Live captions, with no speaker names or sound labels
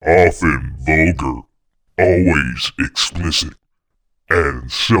Often vulgar, always explicit,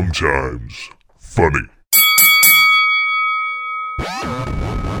 and sometimes funny.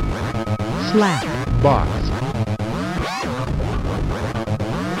 Slap Box.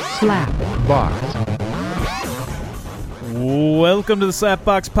 Slap Box. Welcome to the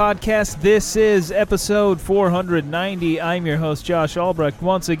Slapbox Podcast. This is episode 490. I'm your host, Josh Albrecht,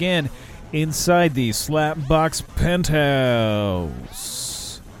 once again inside the Slapbox Penthouse.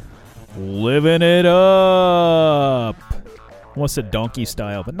 Living it up. I almost said donkey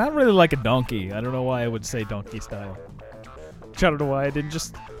style, but not really like a donkey. I don't know why I would say donkey style. I don't know why I didn't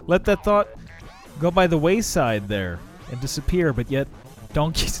just let that thought go by the wayside there and disappear, but yet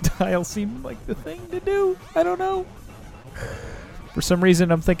donkey style seemed like the thing to do. I don't know. For some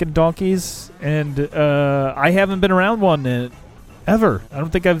reason, I'm thinking donkeys, and I haven't been around one ever. I don't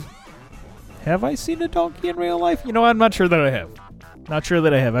think Have I seen a donkey in real life? You know, I'm not sure that I have. Not sure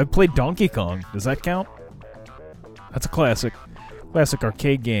that I have. I've played Donkey Kong. Does that count? That's a classic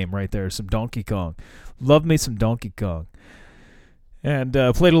arcade game right there. Some Donkey Kong. Love me some Donkey Kong. And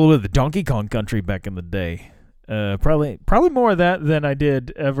played a little bit of the Donkey Kong Country back in the day. Probably more of that than I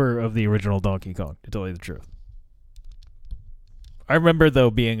did ever of the original Donkey Kong, to tell you the truth. I remember, though,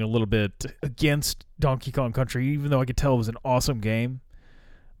 being a little bit against Donkey Kong Country, even though I could tell it was an awesome game.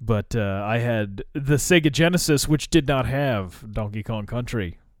 But I had the Sega Genesis, which did not have Donkey Kong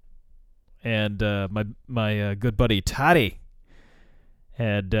Country. And my good buddy Toddy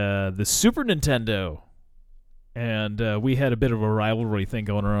had the Super Nintendo. And we had a bit of a rivalry thing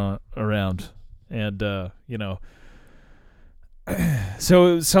going around. And,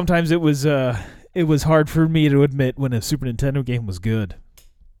 so sometimes it was hard for me to admit when a Super Nintendo game was good.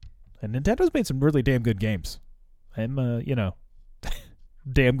 And Nintendo's made some really damn good games.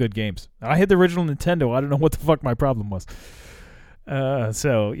 Damn good games. I had the original Nintendo. I don't know what the fuck my problem was.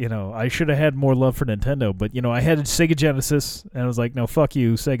 So, I should have had more love for Nintendo. But, I had a Sega Genesis, and I was like, no, fuck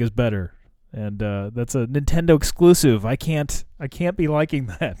you. Sega's better. And that's a Nintendo exclusive. I can't be liking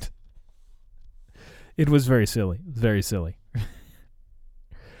that. It was very silly. Very silly.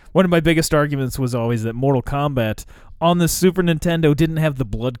 One of my biggest arguments was always that Mortal Kombat on the Super Nintendo didn't have the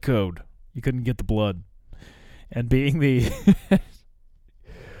blood code. You couldn't get the blood. And being the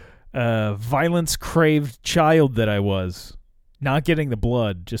violence-craved child that I was, not getting the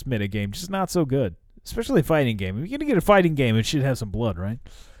blood just made a game just not so good. Especially a fighting game. If you're going to get a fighting game, it should have some blood, right?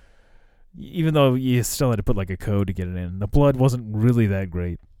 Even though you still had to put like a code to get it in. The blood wasn't really that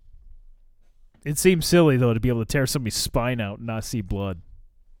great. It seems silly, though, to be able to tear somebody's spine out and not see blood.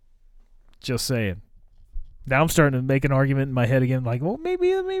 Just saying. Now I'm starting to make an argument in my head again, like, well,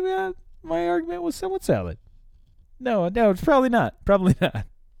 maybe my argument was somewhat valid. No, it's probably not. Probably not.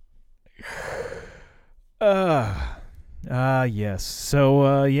 Yes.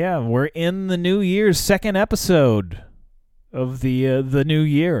 So, we're in the New Year's second episode of the new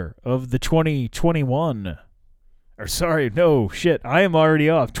year of the 2021. Or sorry, no, shit, I am already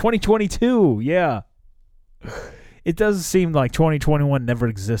off. 2022, yeah. It does seem like 2021 never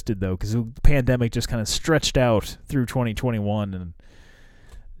existed, though, because the pandemic just kind of stretched out through 2021, and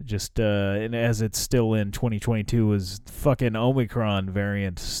just, and as it's still in 2022, is fucking Omicron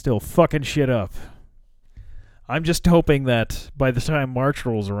variant still fucking shit up. I'm just hoping that by the time March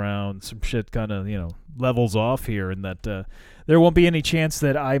rolls around, some shit kind of, levels off here, and that there won't be any chance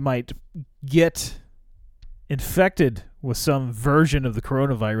that I might get infected with some version of the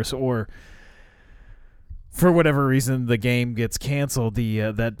coronavirus, or for whatever reason the game gets canceled,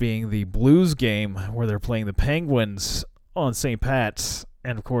 that being the Blues game where they're playing the Penguins on St. Pat's,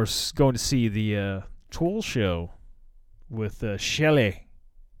 and of course going to see the Tool show with Shelley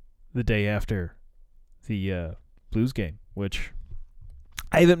the day after the Blues game, which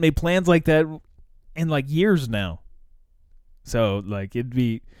I haven't made plans like that in like years now. So like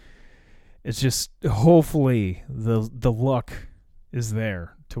it's just hopefully the luck is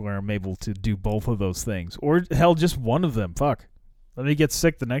there to where I'm able to do both of those things. Or hell, just one of them. Fuck. Let me get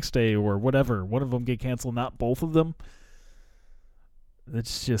sick the next day or whatever. One of them get canceled, not both of them.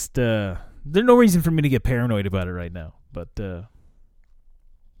 It's just, there's no reason for me to get paranoid about it right now. But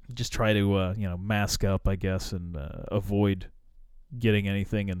just try to, mask up, I guess, and avoid getting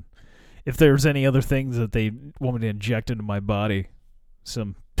anything. And if there's any other things that they want me to inject into my body,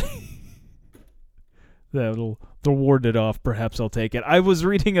 some they'll ward it off. Perhaps I'll take it. I was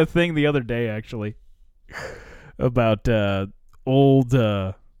reading a thing the other day, actually, about old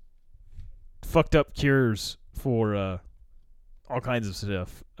fucked up cures for all kinds of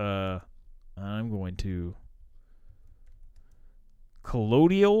stuff. I'm going to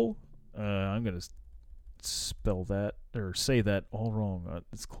colloidal. I'm going to spell that or say that all wrong.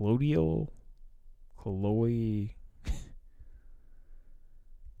 It's colloidal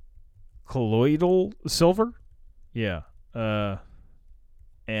silver? Yeah.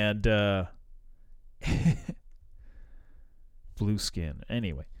 And blue skin.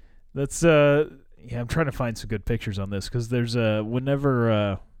 Anyway, that's I'm trying to find some good pictures on this because there's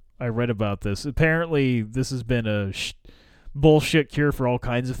whenever I read about this, apparently this has been a bullshit cure for all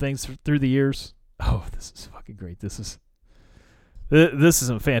kinds of things through the years. Oh, this is fucking great. This is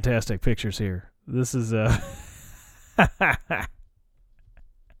some fantastic pictures here. This is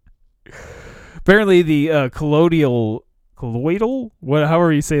apparently the colloidal what,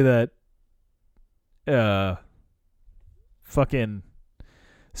 however you say that, fucking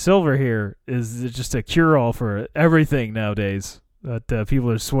silver here is just a cure-all for everything nowadays. That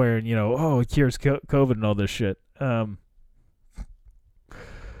people are swearing, it cures COVID and all this shit.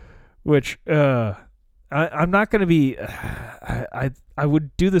 Which I'm not going to be. I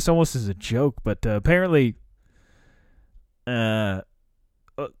would do this almost as a joke, but apparently,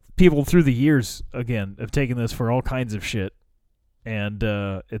 people through the years again have taken this for all kinds of shit, and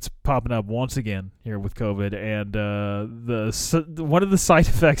it's popping up once again here with COVID. And one of the side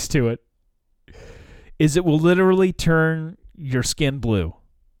effects to it is it will literally turn your skin blue.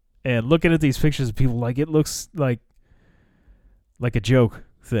 And looking at these pictures of people, it looks like a joke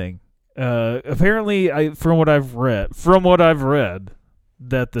thing. Apparently, from what I've read,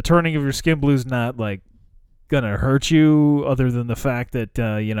 that the turning of your skin blue is not gonna hurt you, other than the fact that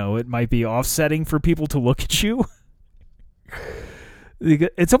it might be offsetting for people to look at you.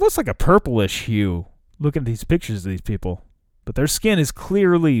 It's almost like a purplish hue. Looking at these pictures of these people, but their skin is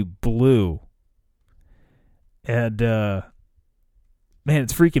clearly blue. And man,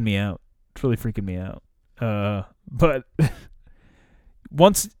 it's freaking me out. It's really freaking me out. But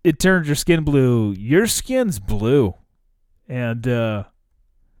once it turns your skin blue, your skin's blue. And I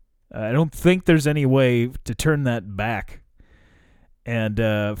don't think there's any way to turn that back. And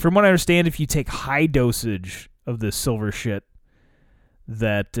from what I understand, if you take high dosage of this silver shit,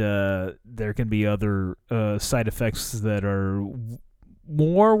 that there can be other side effects that are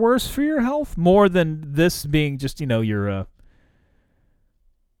more worse for your health, more than this being just, your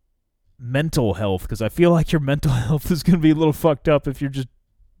mental health, because I feel like your mental health is going to be a little fucked up if you're just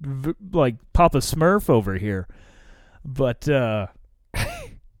like Papa Smurf over here. But I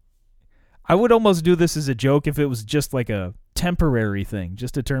would almost do this as a joke if it was just like a temporary thing,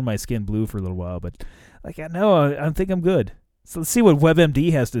 just to turn my skin blue for a little while. But I think I'm good. So let's see what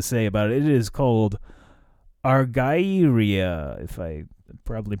WebMD has to say about it. It is called Argyria, if I'm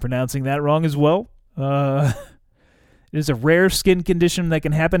probably pronouncing that wrong as well. It is a rare skin condition that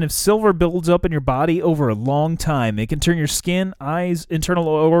can happen if silver builds up in your body over a long time. It can turn your skin, eyes, internal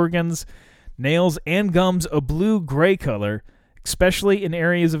organs, nails, and gums a blue-gray color, especially in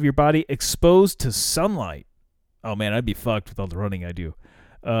areas of your body exposed to sunlight. Oh man, I'd be fucked with all the running I do.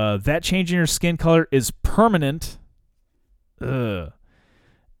 That change in your skin color is permanent.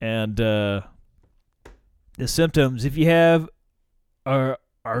 And the symptoms, if you have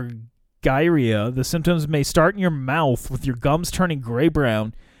Argyria, the symptoms may start in your mouth with your gums turning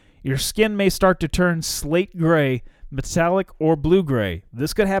gray-brown. Your skin may start to turn slate gray, metallic, or blue-gray.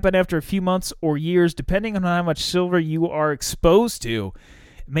 This could happen after a few months or years, depending on how much silver you are exposed to.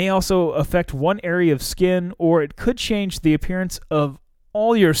 It may also affect one area of skin, or it could change the appearance of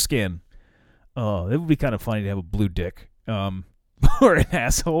all your skin. Oh, it would be kind of funny to have a blue dick. Or an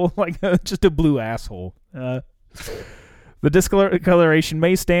asshole, just a blue asshole. The discoloration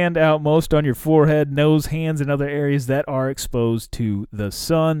may stand out most on your forehead, nose, hands, and other areas that are exposed to the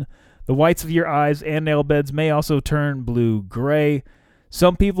sun. The whites of your eyes and nail beds may also turn blue-gray.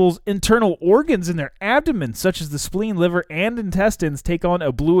 Some people's internal organs in their abdomen, such as the spleen, liver, and intestines, take on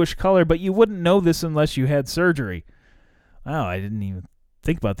a bluish color, but you wouldn't know this unless you had surgery. Wow, I didn't even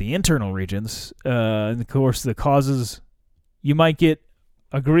think about the internal regions. And of course, the causes... You might get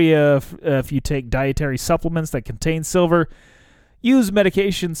Argyria if you take dietary supplements that contain silver, use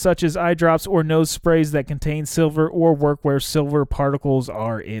medications such as eye drops or nose sprays that contain silver, or work where silver particles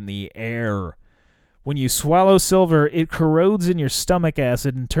are in the air. When you swallow silver, it corrodes in your stomach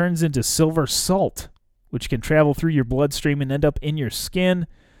acid and turns into silver salt, which can travel through your bloodstream and end up in your skin.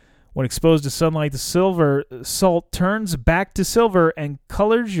 When exposed to sunlight, the silver salt turns back to silver and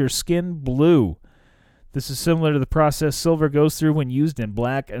colors your skin blue. This is similar to the process silver goes through when used in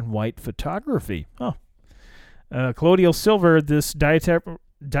black and white photography. Colloidal silver, this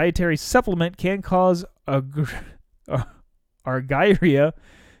dietary supplement, can cause Argyria.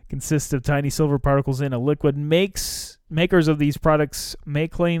 Consists of tiny silver particles in a liquid. Makers of these products may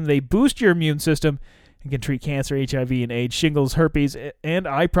claim they boost your immune system and can treat cancer, HIV, and AIDS, shingles, herpes, and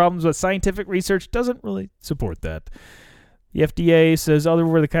eye problems, but scientific research doesn't really support that. The FDA says other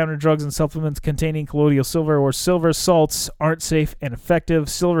over-the-counter drugs and supplements containing colloidal silver or silver salts aren't safe and effective.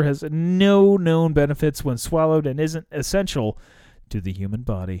 Silver has no known benefits when swallowed and isn't essential to the human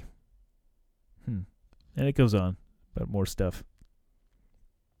body. And it goes on about more stuff.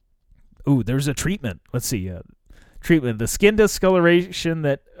 Ooh, there's a treatment. Let's see. Treatment. The skin discoloration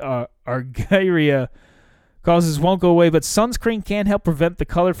that argyria causes won't go away, but sunscreen can help prevent the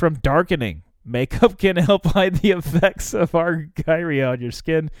color from darkening. Makeup can help hide the effects of argyria on your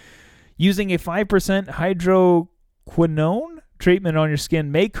skin. Using a 5% hydroquinone treatment on your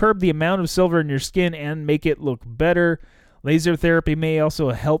skin may curb the amount of silver in your skin and make it look better. Laser therapy may also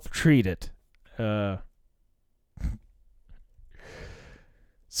help treat it.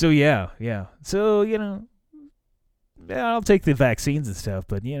 So, yeah. So, I'll take the vaccines and stuff,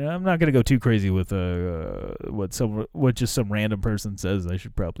 but, I'm not going to go too crazy with what just some random person says I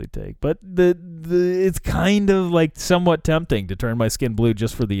should probably take. But it's kind of like somewhat tempting to turn my skin blue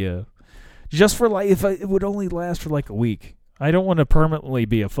just for if it would only last for like a week. I don't want to permanently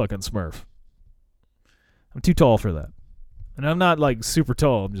be a fucking Smurf. I'm too tall for that. And I'm not like super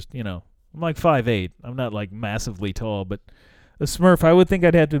tall. I'm just, I'm like 5'8". I'm not like massively tall, but a Smurf, I would think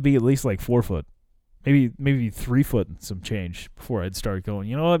I'd have to be at least like 4 foot. Maybe 3 foot and some change before I'd start going,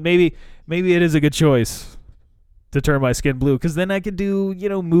 you know what, maybe it is a good choice to turn my skin blue, because then I could do,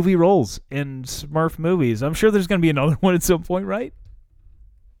 movie roles in Smurf movies. I'm sure there's going to be another one at some point, right?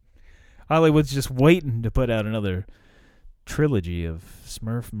 Hollywood's just waiting to put out another trilogy of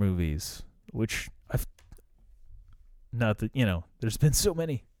Smurf movies, which there's been so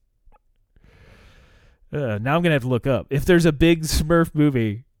many. Now I'm going to have to look up. If there's a big Smurf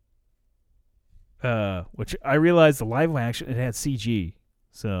movie, which I realize the live action, it had CG,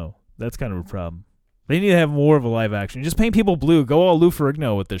 so that's kind of a problem. They need to have more of a live action. Just paint people blue. Go all Lou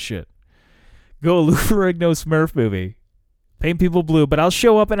Ferrigno with this shit. Go a Lou Ferrigno Smurf movie. Paint people blue, but I'll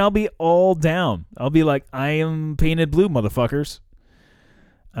show up and I'll be all down. I'll be like, I am painted blue, motherfuckers.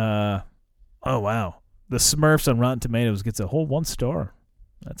 Oh, wow. The Smurfs on Rotten Tomatoes gets a whole 1 star.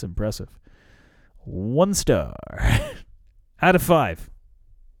 That's impressive. 1 star. Out of 5.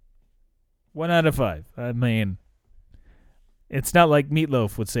 1 out of 5. I mean, it's not like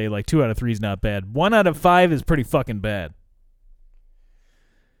Meatloaf would say like 2 out of 3 is not bad. 1 out of 5 is pretty fucking bad.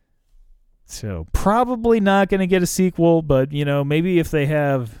 So probably not going to get a sequel, but maybe if they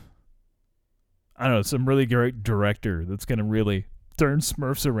have, I don't know, some really great director that's going to really turn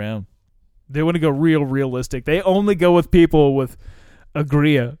Smurfs around. They want to go real realistic. They only go with people with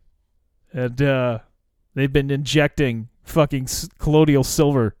agria, and they've been injecting fucking colloidal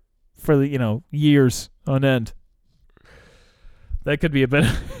silver for the years on end. That could be a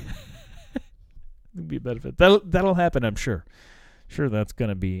benefit. That'll happen, I'm sure. Sure, that's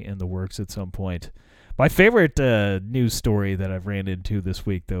gonna be in the works at some point. My favorite news story that I've ran into this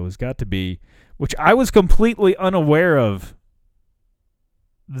week, though, has got to be, which I was completely unaware of.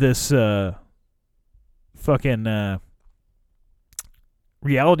 This fucking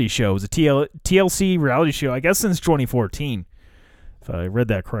reality show. It was a TLC reality show, I guess, since 2014. If I read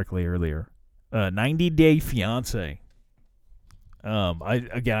that correctly earlier. 90 Day Fiancé. I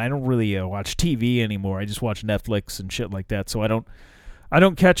don't really watch TV anymore. I just watch Netflix and shit like that. So I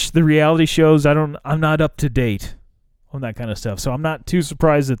don't catch the reality shows. I'm not up to date on that kind of stuff. So I'm not too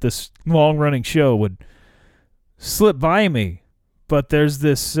surprised that this long-running show would slip by me. But there's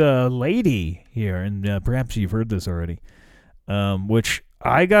this lady here, and perhaps you've heard this already, which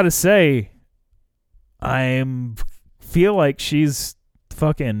I gotta say, feel like she's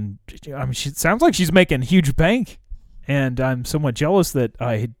fucking, she sounds like she's making huge bank, and I'm somewhat jealous that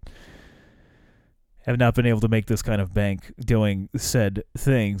I have not been able to make this kind of bank doing said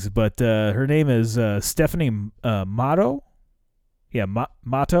things. But her name is Stephanie Matto. Yeah,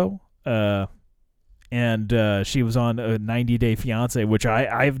 Matto. And she was on a 90 Day Fiancé, which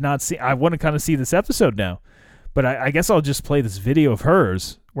I have not seen. I want to kind of see this episode now. But I guess I'll just play this video of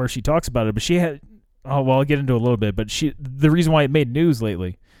hers where she talks about it. But she had, I'll get into it a little bit. But the reason why it made news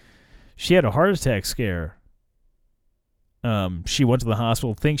lately, she had a heart attack scare. She went to the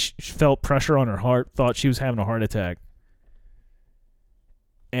hospital, thinks she felt pressure on her heart, thought she was having a heart attack.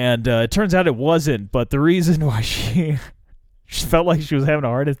 And it turns out it wasn't. But the reason why she felt like she was having a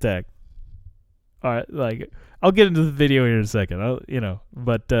heart attack. All right, like, I'll get into the video here in a second.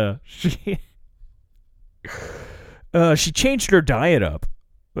 But she changed her diet up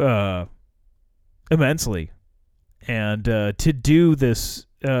immensely, and to do this,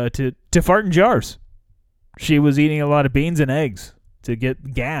 to fart in jars. She was eating a lot of beans and eggs to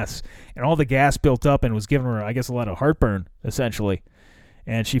get gas, and all the gas built up and was giving her, I guess, a lot of heartburn, essentially.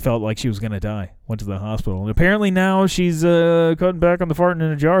 And she felt like she was going to die. Went to the hospital. And apparently now she's cutting back on the farting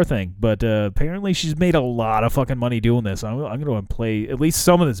in a jar thing. But apparently she's made a lot of fucking money doing this. I'm going to play at least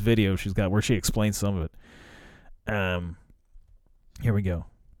some of this video she's got where she explains some of it. Here we go.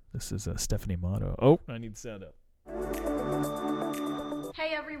 This is Stephanie Motto. Oh, I need the sound up.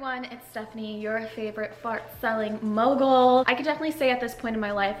 Hey everyone, it's Stephanie, your favorite fart selling mogul. I could definitely say at this point in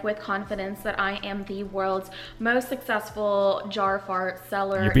my life with confidence that I am the world's most successful jar fart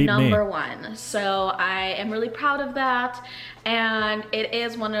seller number one. So I am really proud of that, and it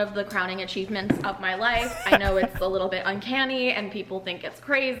is one of the crowning achievements of my life. I know it's a little bit uncanny and people think it's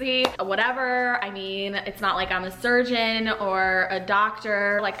crazy, whatever. I mean, it's not like I'm a surgeon or a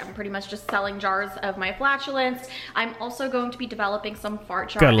doctor. Like, I'm pretty much just selling jars of my flatulence. I'm also going to be developing some fart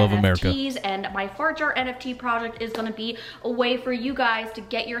jar NFTs, and my fart jar NFT project is going to be a way for you guys to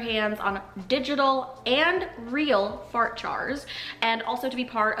get your hands on digital and real fart jars, and also to be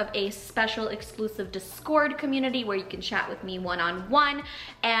part of a special exclusive Discord community where you can chat with me one-on-one.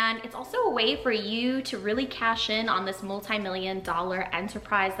 And it's also a way for you to really cash in on this multi-million-dollar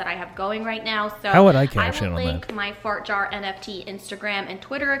enterprise that I have going right now. So how would I cash in on that? I will link my fart jar NFT Instagram and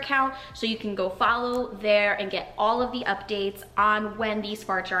Twitter account so you can go follow there and get all of the updates on when these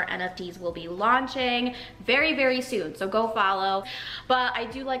fart jar NFTs will be launching very, very soon. So go follow. But I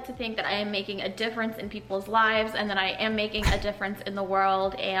do like to think that I am making a difference in people's lives and that I am making a difference in the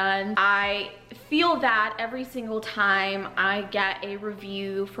world. And I feel that every single time I get a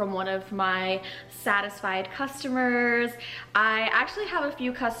review from one of my satisfied customers. I actually have a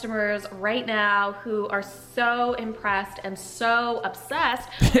few customers right now who are so impressed and so obsessed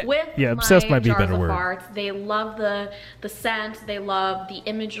with obsessed my might be a jars better of word. farts. They love the scent. They love the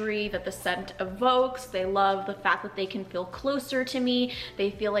imagery that the scent evokes. They love the fact that they can feel closer to me.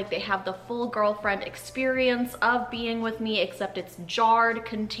 They feel like they have the full girlfriend experience of being with me, except it's jarred,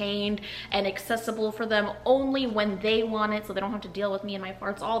 contained, and accessible for them only when they want it, so they don't have to deal with me and my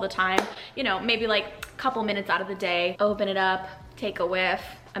farts all the time. You know, maybe like a couple minutes out of the day, open it up, take a whiff,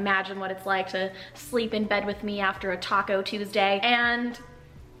 imagine what it's like to sleep in bed with me after a Taco Tuesday, and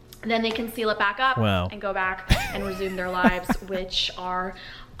then they can seal it back up and go back and resume their lives, which are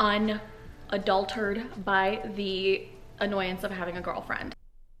unadulterated by the annoyance of having a girlfriend.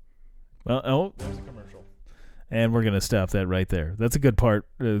 Well, there's a commercial. And we're going to stop that right there. That's a good part,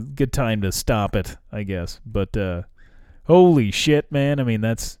 good time to stop it, I guess. But holy shit, man. I mean,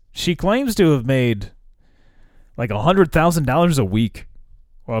 she claims to have made like $100,000 a week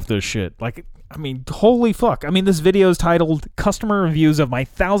off this shit. Like, I mean, holy fuck. I mean, this video is titled Customer Reviews of My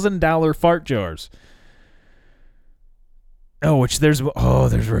 $1,000 Fart Jars. Oh, there's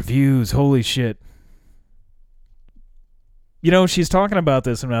reviews. Holy shit. You know, she's talking about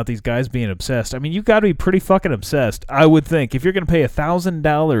this, about these guys being obsessed. I mean, you got to be pretty fucking obsessed, I would think, if you're going to pay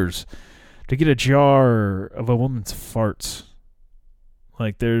 $1,000 to get a jar of a woman's farts.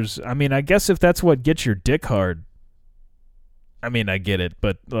 Like, I mean, I guess if that's what gets your dick hard, I mean, I get it,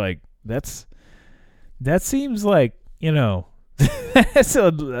 but, like, that seems like, you know, that's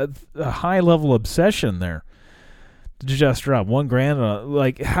a high-level obsession there. To just drop $1,000 on,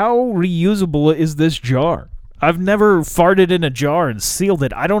 like, how reusable is this jar? I've never farted in a jar and sealed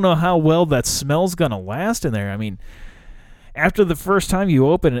it. I don't know how well that smell's going to last in there. I mean, after the first time you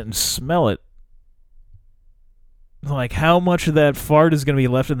open it and smell it, like, how much of that fart is going to be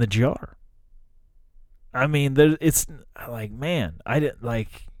left in the jar? I mean, it's like, man, I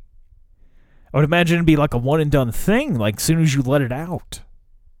would imagine it'd be like a one-and-done thing, like, as soon as you let it out,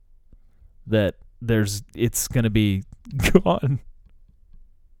 that it's going to be gone.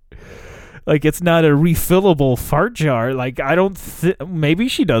 Like, it's not a refillable fart jar. Like, I don't maybe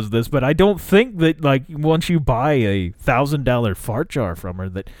she does this, but I don't think that, like, once you buy a $1,000 fart jar from her,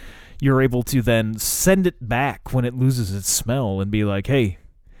 that you're able to then send it back when it loses its smell and be like, hey,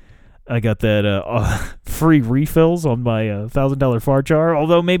 I got that free refills on my $1,000 fart jar.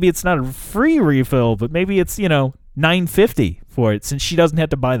 Although maybe it's not a free refill, but maybe it's, you know, $9.50 for it, since she doesn't have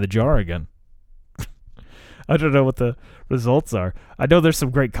to buy the jar again. I don't know what the results are. I know there's some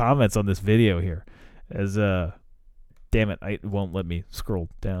great comments on this video here. Damn it, it won't let me scroll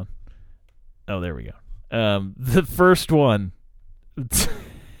down. Oh, there we go. The first one,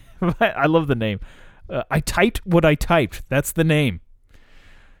 I love the name. I typed what I typed. That's the name.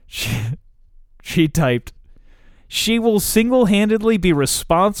 She typed, she will single-handedly be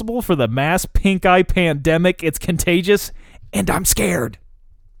responsible for the mass pink eye pandemic. It's contagious, and I'm scared.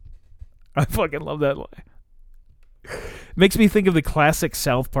 I fucking love that line. Makes me think of the classic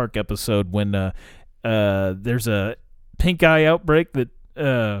South Park episode when there's a pink eye outbreak that,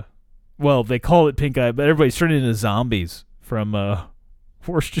 well, they call it pink eye, but everybody's turning into zombies from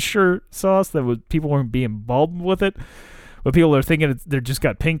Worcestershire sauce. People weren't being bulbed with it, but people are thinking they're just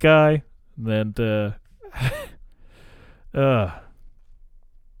got pink eye. And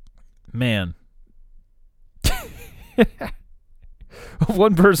man.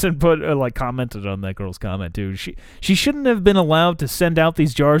 One person commented on that girl's comment too. She shouldn't have been allowed to send out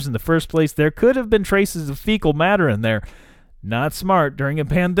these jars in the first place. There could have been traces of fecal matter in there. Not smart during a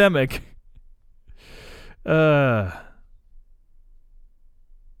pandemic. Yeah.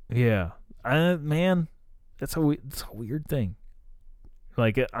 Man, that's a weird thing.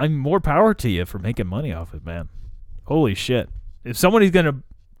 Like, I'm more power to you for making money off it, man. Holy shit. If somebody's going to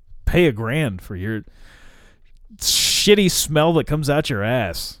pay $1,000 for your shitty smell that comes out your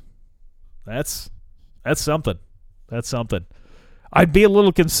ass, that's something. That's something. I'd be a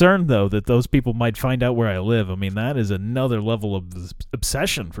little concerned, though, that those people might find out where I live. I mean, that is another level of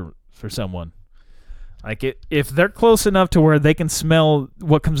obsession for someone. Like, if they're close enough to where they can smell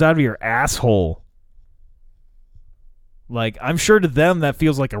what comes out of your asshole, like, I'm sure to them that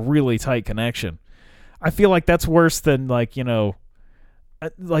feels like a really tight connection. I feel like that's worse than, like, you know,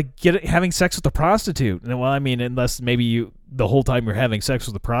 like having sex with a prostitute. Well, I mean, unless maybe the whole time you're having sex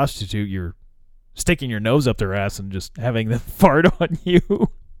with a prostitute, you're sticking your nose up their ass and just having them fart on you.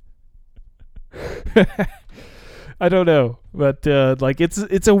 I don't know, but like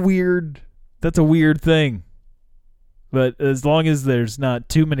it's a weird. That's a weird thing. But as long as there's not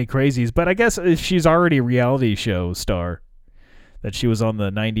too many crazies. But I guess if she's already a reality show star, that she was on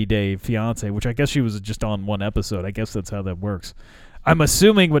the 90 Day Fiance, which I guess she was just on one episode. I guess that's how that works. I'm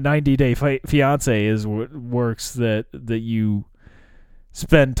assuming what 90 Day Fiance is works that you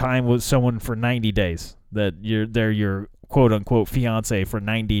spend time with someone for 90 days. That they're your quote-unquote fiance for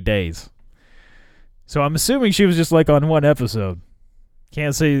 90 days. So I'm assuming she was just like on one episode.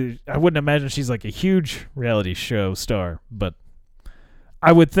 Can't say, I wouldn't imagine she's like a huge reality show star, but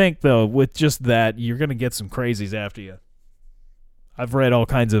I would think, though, with just that, you're going to get some crazies after you. I've read all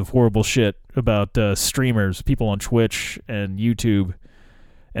kinds of horrible shit about streamers, people on Twitch and YouTube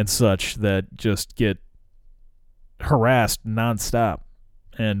and such that just get harassed nonstop.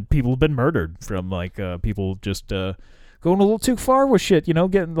 And people have been murdered from, like, people just going a little too far with shit, you know,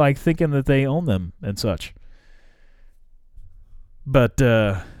 getting, like, thinking that they own them and such. But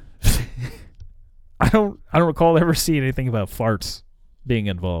I don't recall ever seeing anything about farts being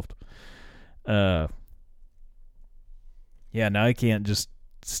involved. Yeah, now I can't just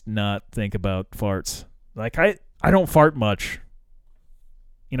not think about farts. Like I don't fart much.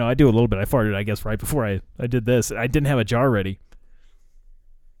 You know, I do a little bit. I farted, I guess, right before I did this. I didn't have a jar ready.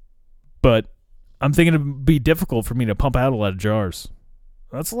 But I'm thinking it'd be difficult for me to pump out a lot of jars.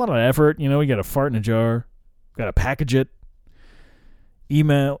 That's a lot of effort. You know, you got to fart in a jar. Got to package it.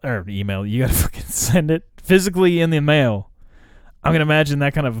 Email, you gotta fucking send it physically in the mail. I'm gonna imagine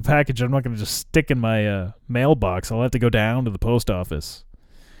that kind of a package I'm not gonna just stick in my mailbox. I'll have to go down to the post office.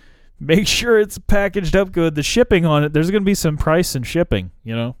 Make sure it's packaged up good. The shipping on it, there's gonna be some price in shipping,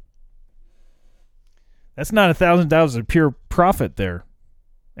 you know? That's not $1,000 of pure profit there.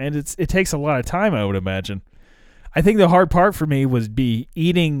 And it takes a lot of time, I would imagine. I think the hard part for me was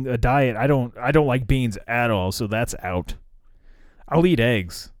eating a diet. I don't like beans at all, so that's out. I'll eat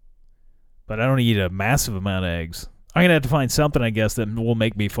eggs, but I don't eat a massive amount of eggs. I'm going to have to find something, I guess, that will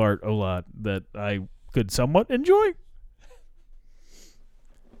make me fart a lot that I could somewhat enjoy.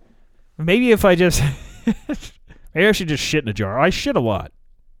 Maybe if I just... maybe I should just shit in a jar. I shit a lot.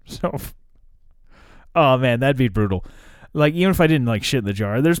 So... oh, man, that'd be brutal. Like, even if I didn't, like, shit in the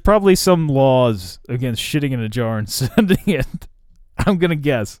jar, there's probably some laws against shitting in a jar and sending it. I'm going to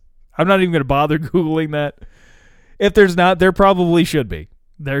guess. I'm not even going to bother Googling that. If there's not, there probably should be.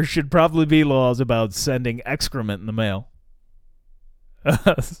 There should probably be laws about sending excrement in the mail.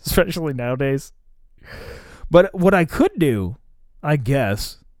 Especially nowadays. But what I could do, I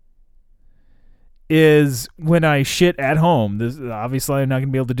guess, is when I shit at home, obviously I'm not going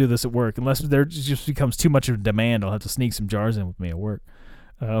to be able to do this at work. Unless there just becomes too much of a demand, I'll have to sneak some jars in with me at work.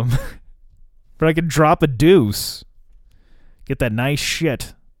 But I could drop a deuce. Get that nice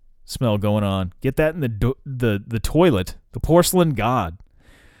shit smell going on. Get that in the toilet, the porcelain god.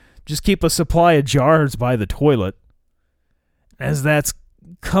 Just keep a supply of jars by the toilet. As that's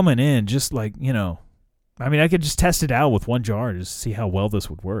coming in, just like, you know, I mean, I could just test it out with one jar just to see how well this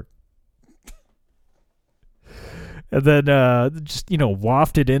would work. And then just, you know,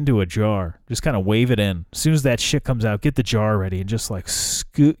 waft it into a jar. Just kind of wave it in. As soon as that shit comes out, get the jar ready and just like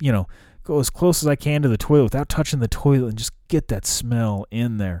scoot, you know, go as close as I can to the toilet without touching the toilet and just get that smell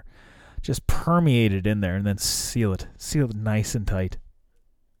in there. Just permeate it in there and then seal it. Seal it nice and tight.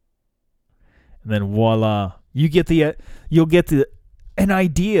 And then voila, you'll get an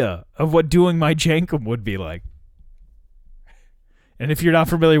idea of what doing my jankum would be like. And if you're not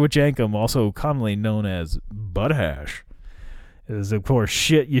familiar with jankum, also commonly known as butt hash, is of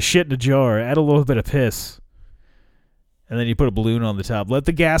course you shit in a jar, add a little bit of piss, and then you put a balloon on the top. Let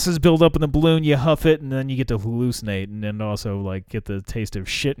the gases build up in the balloon, you huff it, and then you get to hallucinate, and then also like get the taste of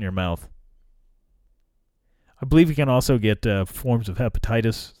shit in your mouth. I believe you can also get forms of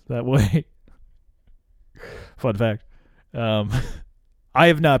hepatitis that way. Fun fact. I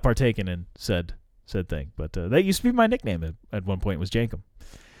have not partaken in said thing, but that used to be my nickname at one point, was Jankum.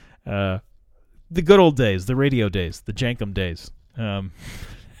 The good old days, the radio days, the Jankum days. Now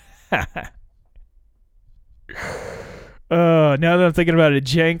that I'm thinking about it,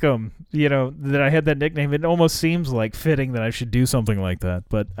 Jankum, that I had that nickname, it almost seems like fitting that I should do something like that.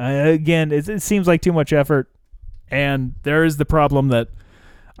 But again, it seems like too much effort, and there is the problem that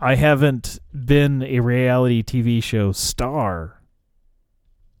I haven't been a reality TV show star.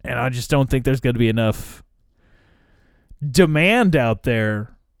 And I just don't think there's going to be enough demand out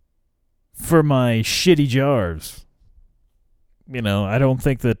there for my shitty jars. I don't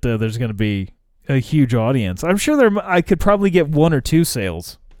think that there's going to be a huge audience. I'm sure I could probably get 1 or 2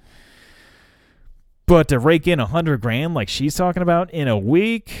 sales. But to rake in $100,000 like she's talking about in a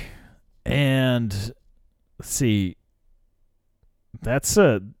week, and let's see, that's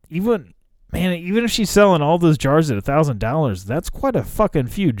even if she's selling all those jars at $1,000, that's quite a fucking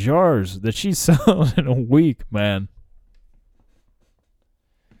few jars that she's selling in a week, man.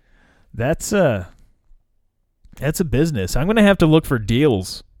 That's a business. I'm gonna have to look for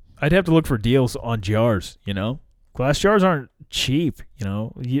deals. I'd have to look for deals on jars. Glass jars aren't cheap.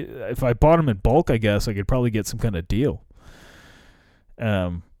 If I bought them in bulk, I guess I could probably get some kind of deal.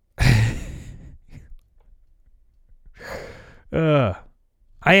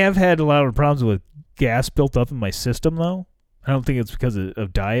 I have had a lot of problems with gas built up in my system, though. I don't think it's because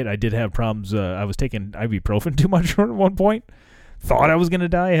of diet. I did have problems. I was taking ibuprofen too much at one point. Thought I was going to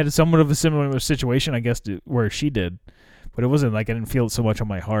die. I had somewhat of a similar situation, I guess, to where she did. But it wasn't like I didn't feel it so much on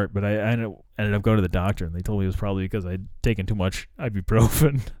my heart. But I ended up going to the doctor, and they told me it was probably because I'd taken too much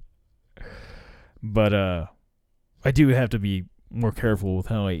ibuprofen. But I do have to be more careful with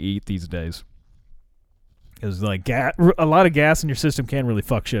how I eat these days. Because a lot of gas in your system can really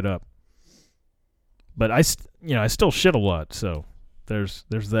fuck shit up. But I still shit a lot, so there's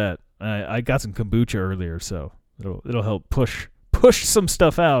that. I got some kombucha earlier, so it'll help push some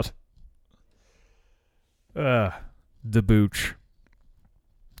stuff out. The booch.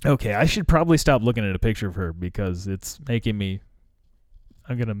 Okay, I should probably stop looking at a picture of her because it's making me.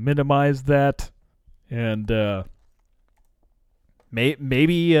 I'm gonna minimize that, and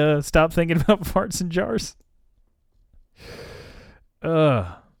maybe stop thinking about farts in jars.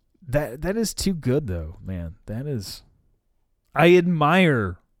 That is too good though, man. That is. I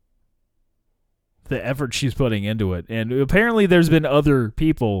admire the effort she's putting into it, and apparently there's been other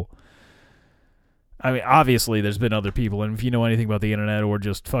people. I mean, obviously there's been other people, and if you know anything about the internet or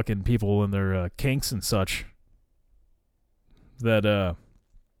just fucking people and their kinks and such, that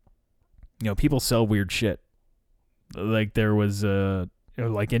people sell weird shit. Like there was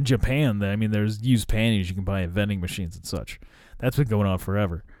like in Japan, there's used panties you can buy at vending machines and such. That's been going on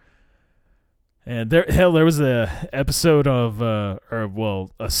forever. And there was a episode of, a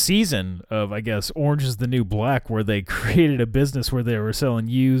season of, I guess, Orange is the New Black, where they created a business where they were selling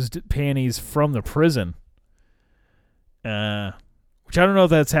used panties from the prison. Which I don't know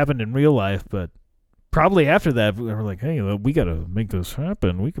if that's happened in real life, but probably after that, we were like, hey, we got to make this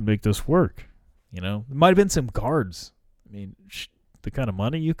happen. We can make this work. There might have been some guards. I mean, the kind of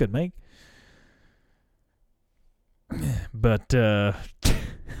money you could make. But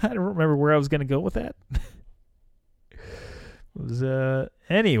I don't remember where I was going to go with that.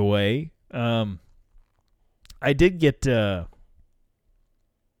 Anyway, I did get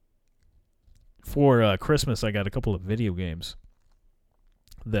for Christmas. I got a couple of video games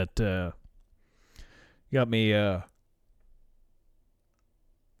that got me.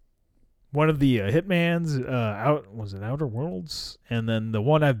 One of the Hitman's was it Outer Worlds, and then the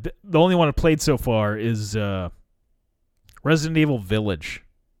only one I've played so far is Resident Evil Village,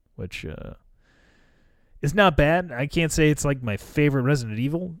 which is not bad. I can't say it's like my favorite Resident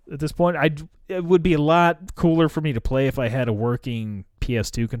Evil at this point. It would be a lot cooler for me to play if I had a working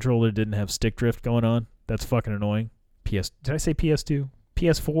PS2 controller that didn't have stick drift going on. That's fucking annoying. Did I say PS2?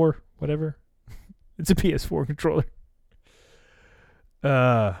 PS4? Whatever. It's a PS4 controller.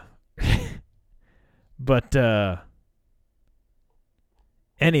 But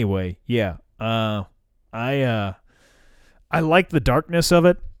Anyway, yeah. I like the darkness of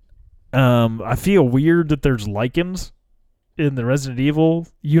it. I feel weird that there's lichens in the Resident Evil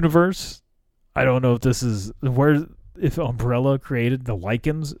universe. I don't know if this is if Umbrella created the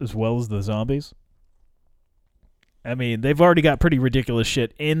lichens as well as the zombies. I mean, they've already got pretty ridiculous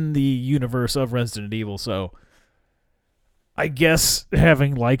shit in the universe of Resident Evil, so I guess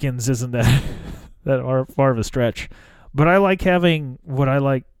having lichens isn't that far of a stretch. But I like having what I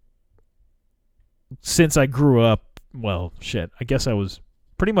like since I grew up. Well, shit, I guess I was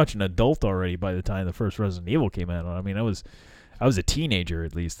pretty much an adult already by the time the first Resident Evil came out. I mean, I was a teenager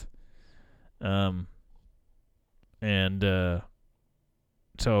at least.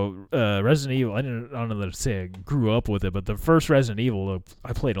 So Resident Evil, I don't know to say I grew up with it, but the first Resident Evil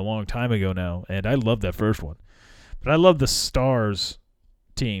I played a long time ago now, and I loved that first one. But I love the STARS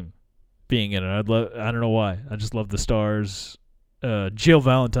team being in it. I don't know why. I just love the STARS. Jill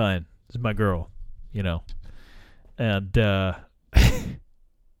Valentine is my girl, and I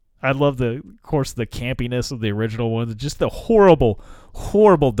love the campiness of the original one. Just the horrible,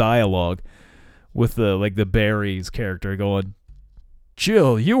 horrible dialogue with the Barry's character going,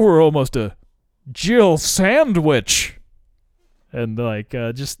 "Jill, you were almost a Jill sandwich," and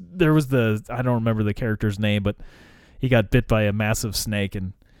just there was I don't remember the character's name, but he got bit by a massive snake,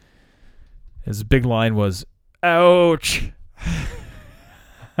 and his big line was, "Ouch."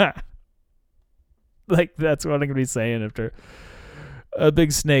 That's what I'm gonna be saying after a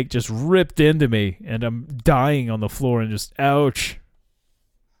big snake just ripped into me and I'm dying on the floor and just, ouch.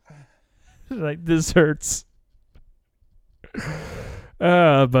 This hurts.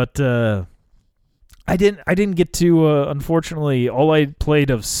 But I didn't get to, unfortunately, all I played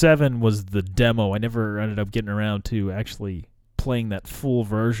of 7 was the demo. I never ended up getting around to actually playing that full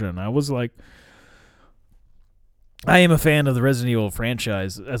version. I was I am a fan of the Resident Evil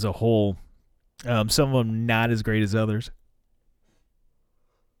franchise as a whole. Some of them not as great as others.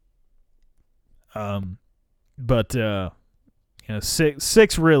 But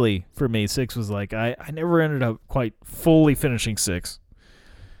 6 really, for me, 6 was I never ended up quite fully finishing 6.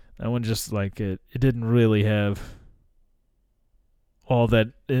 That one just it didn't really have all that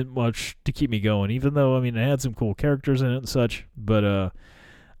much to keep me going, even though, it had some cool characters in it and such, but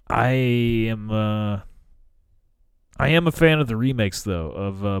I am a fan of the remakes, though,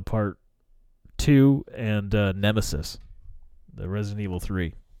 of Part 2 and Nemesis, the Resident Evil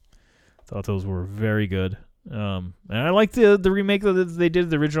 3. Thought those were very good. And I like the remake that they did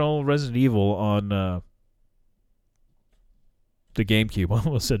the original Resident Evil on the GameCube. I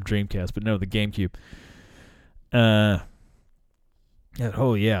almost said Dreamcast, but no, the GameCube.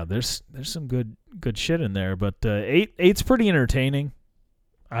 Oh yeah, there's some good shit in there, but 8's pretty entertaining.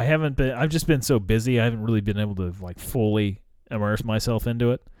 I've just been so busy, I haven't really been able to fully immerse myself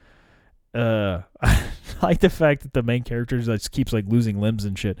into it. I like the fact that the main character just keeps losing limbs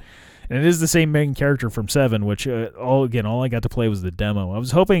and shit. And it is the same main character from 7, which all I got to play was the demo. I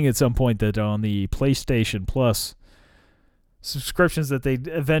was hoping at some point that on the PlayStation Plus subscriptions that they'd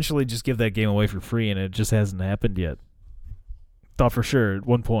eventually just give that game away for free, and it just hasn't happened yet. Thought for sure at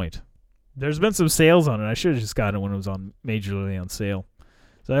one point. There's been some sales on it. I should have just gotten it when it was on majorly on sale.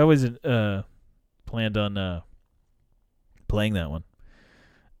 So I always planned on playing that one.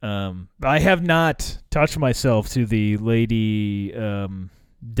 I have not touched myself to the lady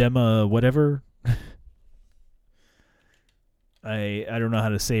Dema whatever. I don't know how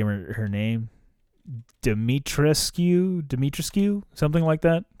to say her name. Dimitrescu, something like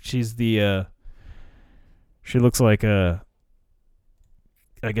that. She's the she looks like I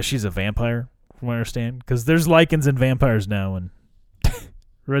guess she's a vampire, from what I understand, because there's lichens and vampires now in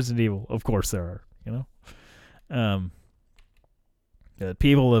Resident Evil. Of course there are,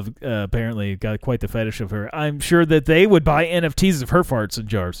 people have apparently got quite the fetish of her. I'm sure that they would buy NFTs of her farts in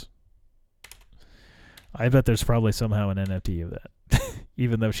jars. I bet there's probably somehow an NFT of that,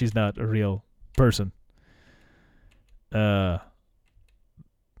 even though she's not a real person. People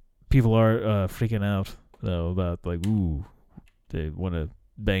are freaking out though about ooh, they want to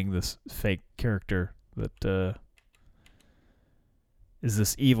bang this fake character that is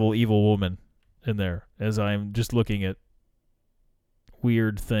this evil woman in there. As I'm just looking at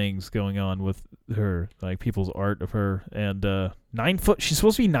weird things going on with her, people's art of her, and 9 foot. She's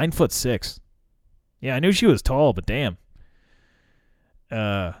supposed to be 9'6". Yeah, I knew she was tall, but damn.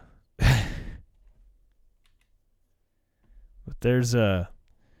 But there's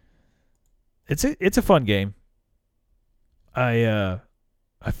it's a fun game.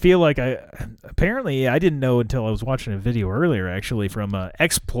 I feel like apparently I didn't know until I was watching a video earlier, actually, from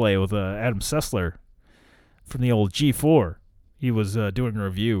X-Play with Adam Sessler from the old G4. He was doing a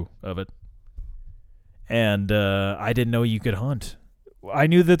review of it. And I didn't know you could hunt. I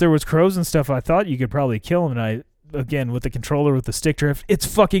knew that there was crows and stuff. I thought you could probably kill them. And again, with the controller, with the stick drift, it's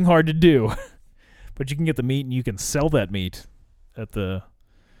fucking hard to do. But you can get the meat and you can sell that meat at the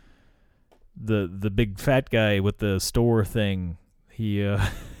big fat guy with the store thing. He'll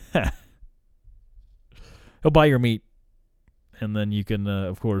buy your meat, and then you can,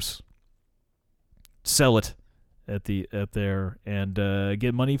 of course, sell it at there and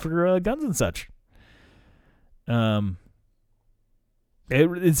get money for guns and such.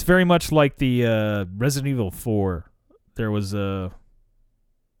 It's very much like the Resident Evil 4. There was a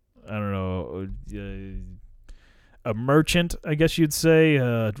merchant, I guess you'd say,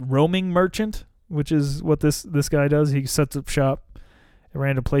 a roaming merchant, which is what this guy does. He sets up shop at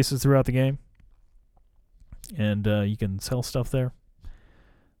random places throughout the game, and you can sell stuff there.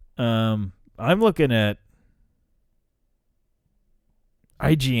 I'm looking at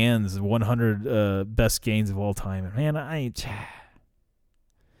IGN's 100 best games of all time, and man,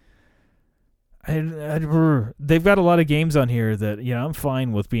 they've got a lot of games on here that I'm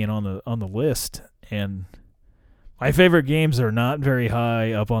fine with being on the list, and my favorite games are not very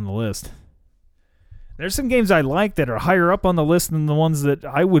high up on the list. There's some games I like that are higher up on the list than the ones that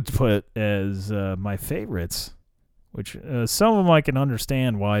I would put as my favorites, which some of them I can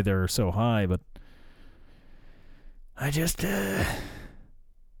understand why they're so high, but I just I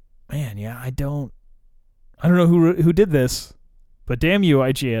don't know who did this, but damn you,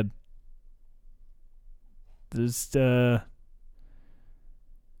 IGN. Just I'm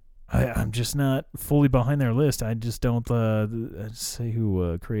just not fully behind their list. I just don't say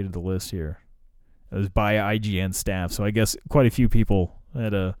who created the list here. It was by IGN staff, so I guess quite a few people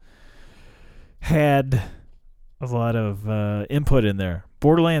had a lot of input in there.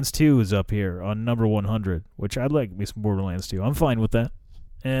 Borderlands 2 is up here on number 100, which I'd like me some Borderlands 2. I'm fine with that.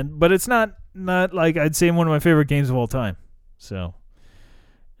 But it's not like I'd say one of my favorite games of all time. So,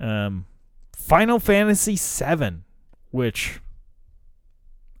 Final Fantasy VII, which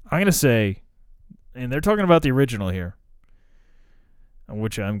I'm going to say, and they're talking about the original here,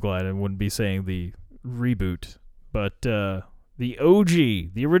 which I'm glad I wouldn't be saying the reboot, but the OG,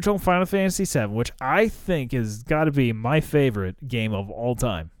 the original Final Fantasy VII, which I think has got to be my favorite game of all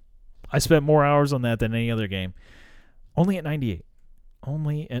time. I spent more hours on that than any other game. Only at 98.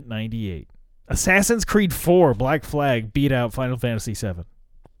 Assassin's Creed 4 Black Flag beat out Final Fantasy VII.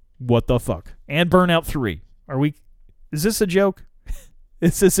 What the fuck? And Burnout 3. Is this a joke?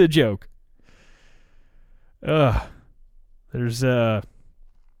 Is this a joke? There's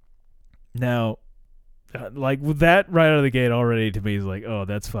now, like with that right out of the gate already to me is like, oh,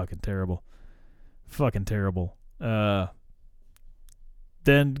 that's fucking terrible. Fucking terrible. Then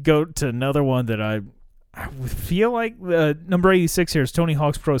go to another one that I feel like number 86 here is Tony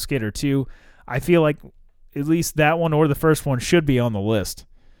Hawk's Pro Skater 2. I feel like at least that one or the first one should be on the list.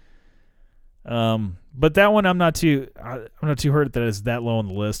 But that one I'm not too hurt that it's that low on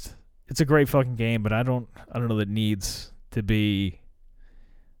the list. It's a great fucking game, but I don't know that it needs to be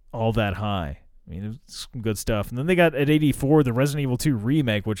all that high. I mean, it's some good stuff. And then they got at 84 the Resident Evil 2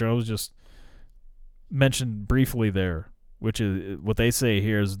 remake, which I was just mentioned briefly there, which is what they say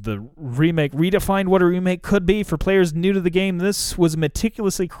here is the remake redefined what a remake could be for players new to the game. This was a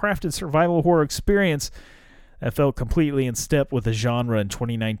meticulously crafted survival horror experience that felt completely in step with the genre in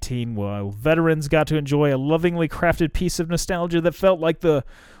 2019, while veterans got to enjoy a lovingly crafted piece of nostalgia that felt like the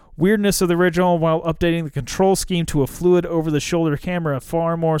weirdness of the original while updating the control scheme to a fluid over-the-shoulder camera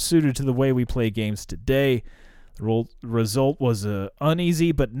far more suited to the way we play games today. The result was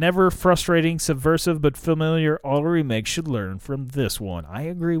uneasy but never frustrating, subversive but familiar. All remakes should learn from this one. I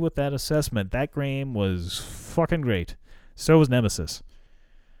agree with that assessment. That game was fucking great. So was Nemesis.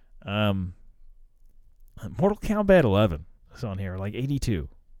 Mortal Kombat 11 is on here, like 82.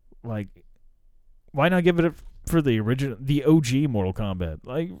 Like, why not give it for the original, the OG Mortal Kombat?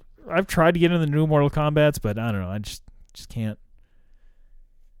 Like, I've tried to get into the new Mortal Kombats, but I don't know. I just can't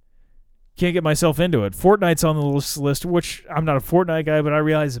get myself into it. Fortnite's on the list, which I'm not a Fortnite guy, but I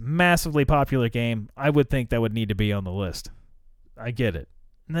realize massively popular game. I would think that would need to be on the list. I get it.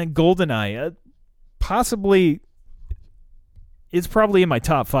 And then GoldenEye, possibly, it's probably in my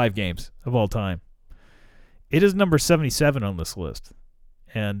top 5 games of all time. It is number 77 on this list.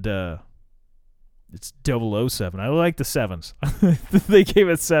 And it's 007. I like the 7s. They gave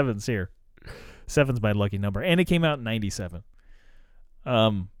it 7s here. 7's my lucky number. And it came out in 97.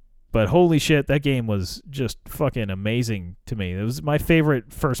 But holy shit, that game was just fucking amazing to me. It was my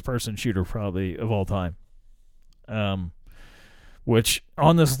favorite first-person shooter probably of all time. Which,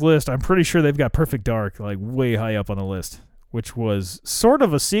 on this list, I'm pretty sure they've got Perfect Dark like way high up on the list. which was sort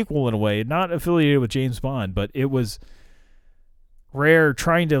of a sequel in a way, not affiliated with James Bond, but it was Rare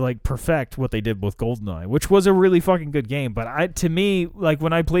trying to like perfect what they did with GoldenEye, which was a really fucking good game. But to me, like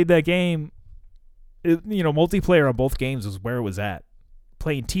when I played that game, multiplayer on both games was where it was at.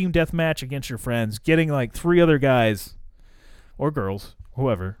 Playing team deathmatch against your friends, getting like 3 other guys or girls,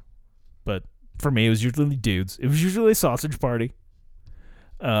 whoever. But for me, it was usually dudes. It was usually a sausage party.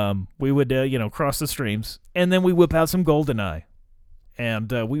 We would, cross the streams, and then we whip out some GoldenEye,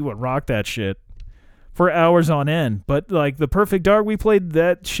 and we would rock that shit for hours on end. But like the Perfect Dark, we played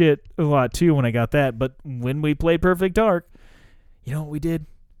that shit a lot too when I got that. But when we played Perfect Dark, you know what we did?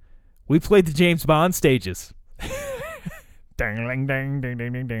 We played the James Bond stages. Ding, ding, ding, ding,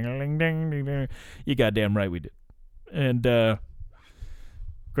 ding, ding, ding, ding, ding. You goddamn right we did. And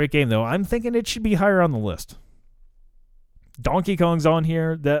great game though. I'm thinking it should be higher on the list. Donkey Kong's on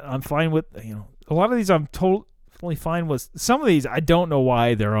here. That I'm fine with. A lot of these I'm totally fine with. Some of these I don't know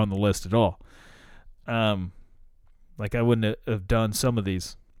why they're on the list at all. Like I wouldn't have done some of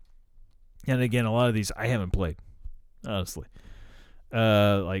these. And again, a lot of these I haven't played, honestly.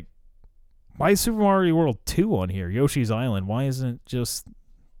 Like, why is Super Mario World 2 on here? Yoshi's Island. Why isn't just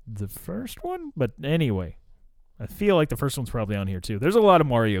the first one? But anyway, I feel like the first one's probably on here too. There's a lot of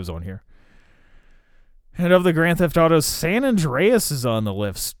Marios on here. And of the Grand Theft Autos, San Andreas is on the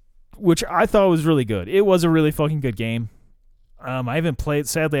list, which I thought was really good. It was a really fucking good game. I haven't played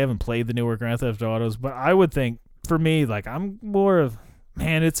the newer Grand Theft Autos, but I would think, for me, like, I'm more of,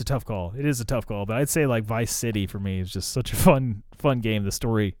 man, it's a tough call. It is a tough call, but I'd say, like, Vice City for me is just such a fun game. The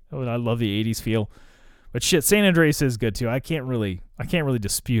story, I love the 80s feel. But shit, San Andreas is good, too. I can't really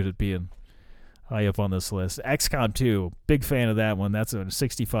dispute it being high up on this list. XCOM 2, big fan of that one. That's a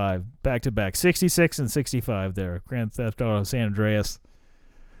 65, back-to-back. 66 and 65 there. Grand Theft Auto San Andreas.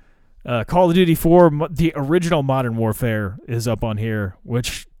 Call of Duty 4, the original Modern Warfare, is up on here,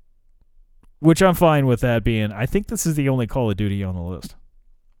 which I'm fine with that being. I think this is the only Call of Duty on the list.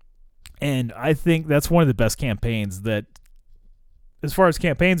 And I think that's one of the best campaigns that, as far as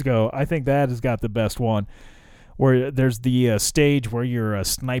campaigns go, I think that has got the best one, where there's the stage where you're a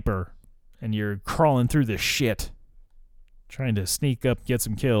sniper and you're crawling through the shit, trying to sneak up, get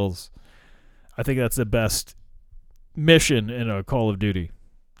some kills. I think that's the best mission in a Call of Duty.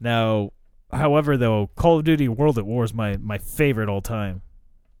 Now, however, though, Call of Duty World at War is my favorite all-time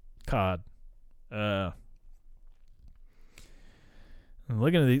COD. I'm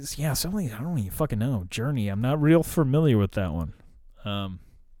looking at these. Yeah, some of these, I don't even fucking know. Journey, I'm not real familiar with that one.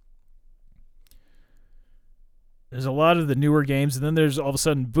 There's a lot of the newer games, and then there's all of a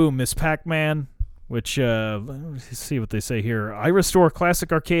sudden, boom, Miss Pac-Man, which, let's see what they say here. I restore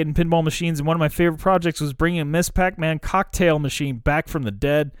classic arcade and pinball machines, and one of my favorite projects was bringing a Miss Pac-Man cocktail machine back from the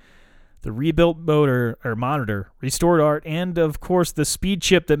dead. The rebuilt monitor, restored art, and, of course, the speed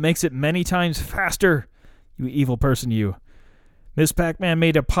chip that makes it many times faster. You evil person, you. Miss Pac-Man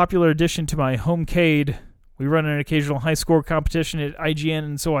made a popular addition to my homecade. We run an occasional high-score competition at IGN,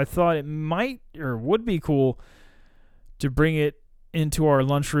 and so I thought it might or would be cool to bring it into our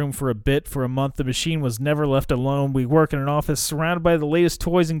lunchroom for a month. The machine was never left alone. We work in an office surrounded by the latest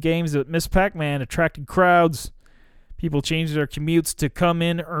toys and games, but Miss Pac-Man attracted crowds. People changed their commutes to come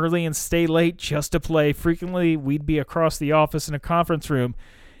in early and stay late just to play. Frequently, we'd be across the office in a conference room,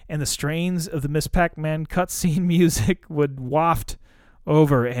 and the strains of the Miss Pac-Man cutscene music would waft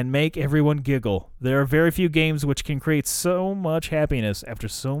over and make everyone giggle. There are very few games which can create so much happiness after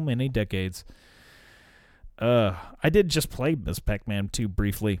so many decades. I did just play Miss Pac-Man 2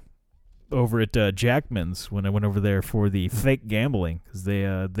 briefly over at Jackman's when I went over there for the fake gambling, because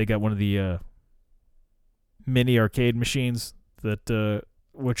they got one of the mini arcade machines that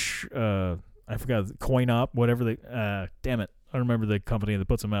which I forgot, Coin Op, whatever they damn it, I don't remember the company that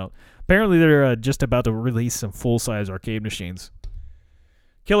puts them out. Apparently they're just about to release some full-size arcade machines.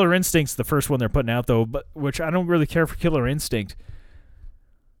 Killer Instinct's the first one they're putting out though, but which I don't really care for Killer Instinct.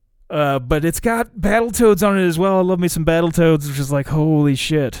 But it's got Battletoads on it as well. I love me some Battletoads, which is like, holy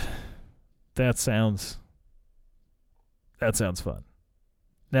shit. That sounds fun.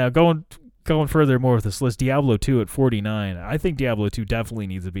 Now, going further more with this list, Diablo 2 at 49. I think Diablo 2 definitely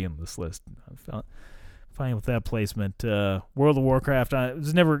needs to be on this list. I'm fine with that placement. World of Warcraft, I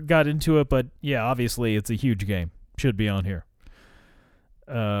never got into it, but yeah, obviously it's a huge game. Should be on here.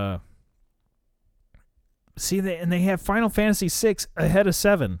 They have Final Fantasy VI ahead of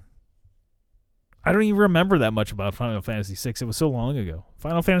 7. I don't even remember that much about Final Fantasy VI. It was so long ago.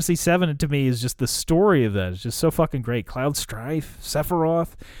 Final Fantasy VII, to me, is just the story of that. It's just so fucking great. Cloud Strife, Sephiroth.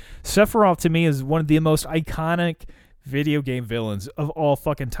 Sephiroth, to me, is one of the most iconic video game villains of all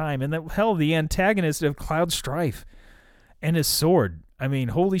fucking time. And the antagonist of Cloud Strife. And his sword. I mean,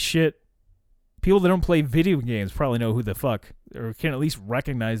 holy shit. People that don't play video games probably know who the fuck, or can at least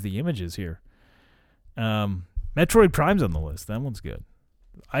recognize the images here. Metroid Prime's on the list. That one's good.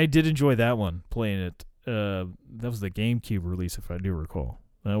 I did enjoy that one, playing it. That was the GameCube release, if I do recall.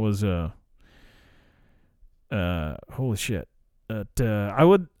 That was, holy shit.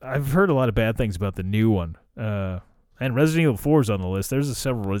 I've heard a lot of bad things about the new one. And Resident Evil 4 is on the list. There's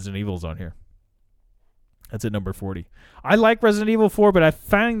several Resident Evils on here. That's at number 40. I like Resident Evil 4, but I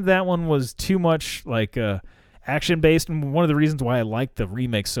found that one was too much like action-based, and one of the reasons why I like the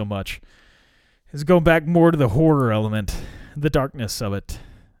remake so much is going back more to the horror element, the darkness of it.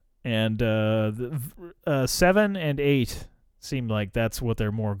 And 7 and 8 seem like that's what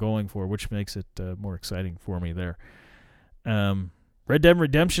they're more going for, which makes it more exciting for me there. Red Dead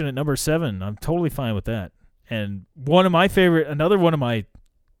Redemption at number 7. I'm totally fine with that. And another one of my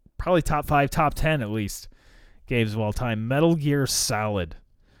probably top 5, top 10 at least, games of all time, Metal Gear Solid.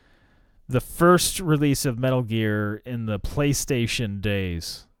 The first release of Metal Gear in the PlayStation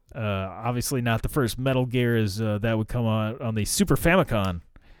days. Obviously not the first Metal Gear is that would come on the Super Famicom.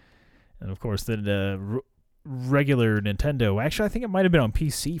 And of course the regular Nintendo. Actually, I think it might have been on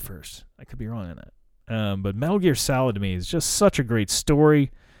PC first. I could be wrong on that. But Metal Gear Solid to me is just such a great story.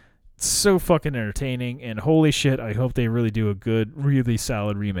 It's so fucking entertaining, and holy shit, I hope they really do a good, really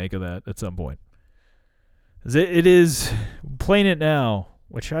solid remake of that at some point. It is, playing it now,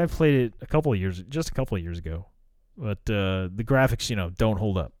 which I played it just a couple of years ago, but the graphics, don't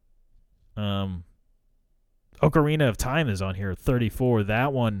hold up. Ocarina of Time is on here, 34.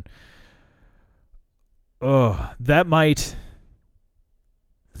 That one,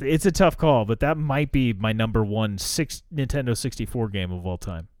 it's a tough call, but that might be my number one Nintendo 64 game of all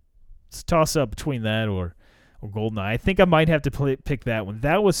time. It's a toss-up between that or GoldenEye. I think I might have to pick that one.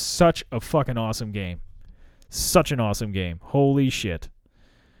 That was such a fucking awesome game. Such an awesome game. Holy shit.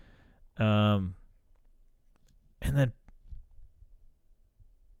 And then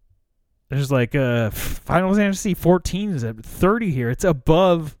there's like Final Fantasy 14 is at 30 here. It's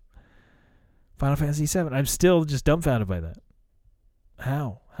above Final Fantasy 7. I'm still just dumbfounded by that.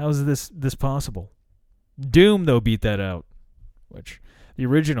 How is this possible? Doom though beat that out, which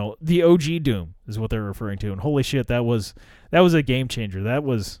the OG Doom is what they're referring to, and holy shit, that was a game changer. It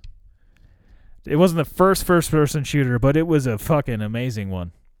wasn't the first person shooter, but it was a fucking amazing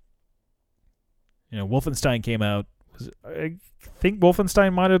one. Wolfenstein came out. I think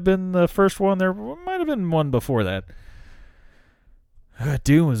Wolfenstein might have been the first one. There might have been one before that.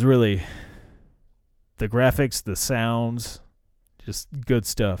 Doom was really the graphics, the sounds, just good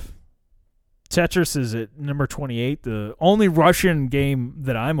stuff. Tetris is at number 28, the only Russian game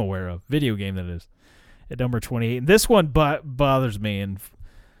that I'm aware of, video game that is, at number 28. And this one bothers me, and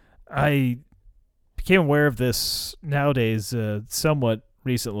I became aware of this nowadays somewhat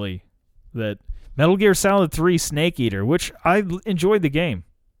recently, that Metal Gear Solid 3 Snake Eater, which I enjoyed the game.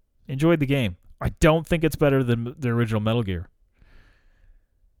 I don't think it's better than the original Metal Gear.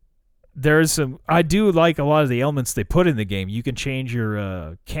 I do like a lot of the elements they put in the game. You can change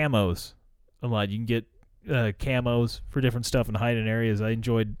your camos a lot. You can get camos for different stuff and hide in areas. I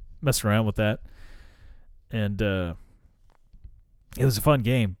enjoyed messing around with that. And it was a fun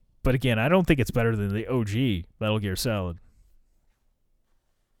game. But again, I don't think it's better than the OG Metal Gear Solid.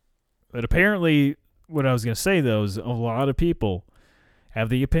 But apparently, what I was going to say, though, is a lot of people have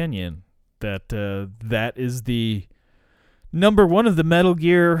the opinion that that is the number one of the Metal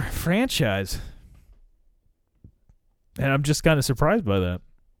Gear franchise. And I'm just kind of surprised by that.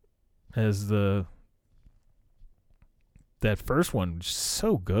 As that first one was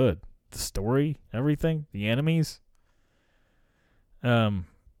so good. The story, everything, the enemies.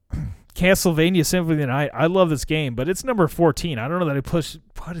 Castlevania Symphony of the Night. I love this game, but it's number 14. I don't know that I put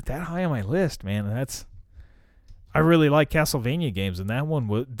it that high on my list, man. I really like Castlevania games, and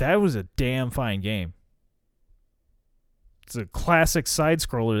that was a damn fine game. It's a classic side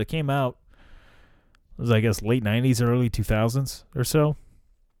scroller that came out. It was, I guess, late 90s, early 2000s or so.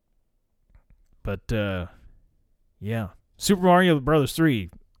 But yeah, Super Mario Bros. 3.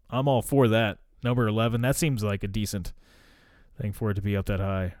 I'm all for that. Number 11. That seems like a decent thing for it to be up that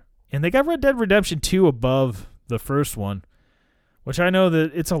high. And they got Red Dead Redemption 2 above the first one, which I know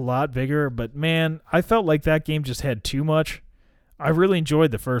that it's a lot bigger, but man, I felt like that game just had too much. I really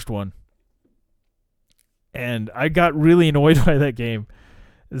enjoyed the first one. And I got really annoyed by that game,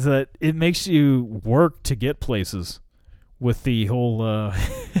 is that it makes you work to get places with the whole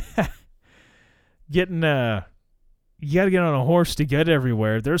getting you got to get on a horse to get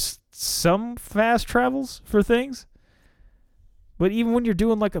everywhere. There's some fast travels for things, But even when you're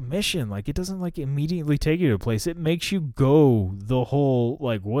doing like a mission, like it doesn't like immediately take you to a place. It makes you go the whole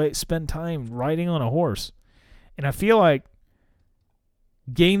like way, spend time riding on a horse. And I feel like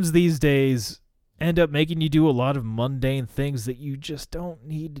games these days end up making you do a lot of mundane things that you just don't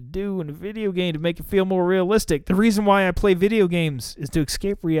need to do in a video game to make it feel more realistic. The reason why I play video games is to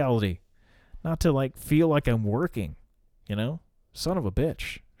escape reality, not to like feel like I'm working, you know? Son of a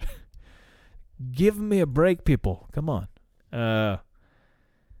bitch. Give me a break, people. Come on.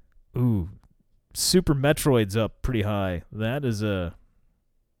 Super Metroid's up pretty high. That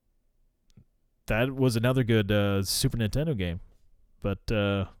was another good Super Nintendo game. But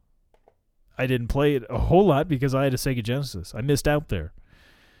I didn't play it a whole lot because I had a Sega Genesis. I missed out there,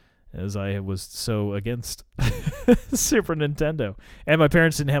 as I was so against Super Nintendo. And my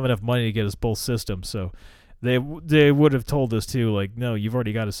parents didn't have enough money to get us both systems, so they would have told us too, like, no, you've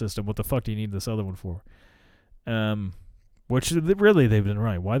already got a system. What the fuck do you need this other one for? Which really they've been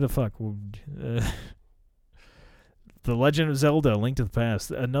right. Why the fuck? The Legend of Zelda: Link to the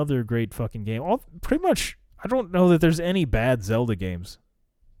Past, another great fucking game. Pretty much, I don't know that there's any bad Zelda games.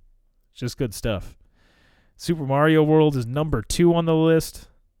 It's just good stuff. Super Mario World is number 2 on the list,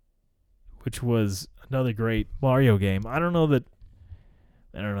 which was another great Mario game. I don't know that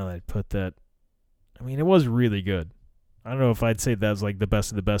I'd put that. I mean, it was really good. I don't know if I'd say that was like the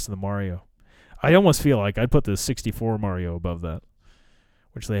best of the Mario. I almost feel like I'd put the 64 Mario above that,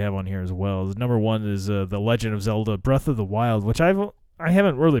 which they have on here as well. Number 1 is The Legend of Zelda: Breath of the Wild, which I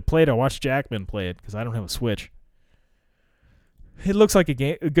haven't really played. I watched Jackman play it because I don't have a Switch. It looks like a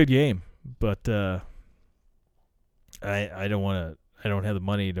good game, but I don't want to. I don't have the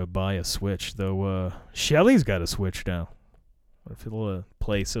money to buy a Switch, though. Shelly's got a Switch now. If he'll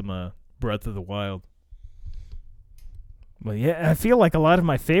play some Breath of the Wild. But yeah, I feel like a lot of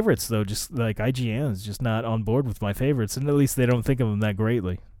my favorites, though, just like IGN is just not on board with my favorites, and at least they don't think of them that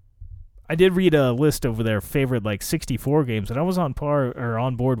greatly. I did read a list over their favorite like 64 games, and I was on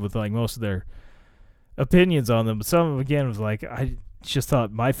board with like most of their opinions on them. But some of them, again, was like, I just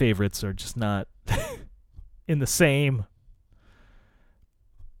thought my favorites are just not in the same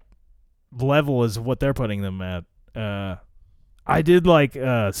level as what they're putting them at. I did like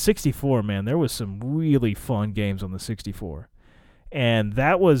 64, man. There was some really fun games on the 64. And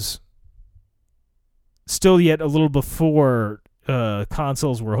that was still yet a little before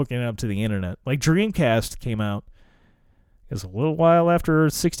consoles were hooking up to the internet. Like Dreamcast came out a little while after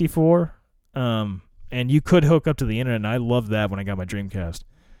 64. And you could hook up to the internet, and I loved that when I got my Dreamcast.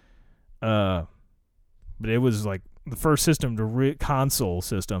 But it was like the first console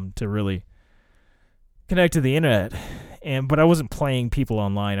system to really connect to the internet. But I wasn't playing people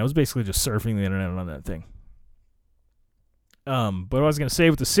online. I was basically just surfing the internet on that thing. But what I was going to say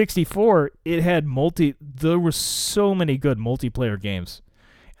with the 64, it had there were so many good multiplayer games.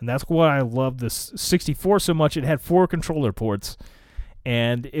 And that's why I loved this 64 so much. It had 4 controller ports.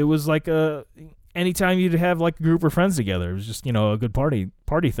 And it was like anytime you'd have like a group of friends together, it was just, a good party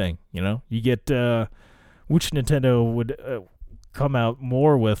thing, You get, which Nintendo would come out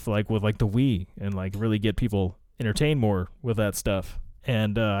more with the Wii and like really get people entertained more with that stuff.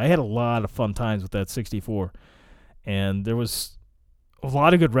 And I had a lot of fun times with that 64. And there was a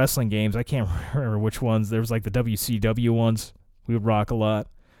lot of good wrestling games. I can't remember which ones. There was like the WCW ones we would rock a lot.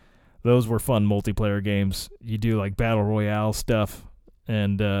 Those were fun multiplayer games. You do like battle royale stuff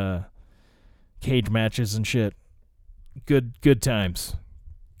and cage matches and shit. Good times.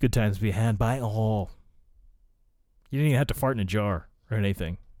 Good times to be had by all. You didn't even have to fart in a jar or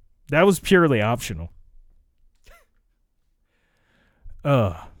anything. That was purely optional.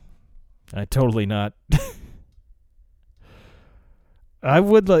 I totally not. I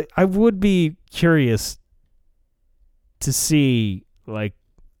would be curious to see like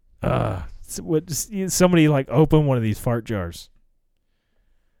somebody like open one of these fart jars.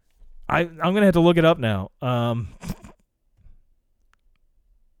 I'm gonna have to look it up now.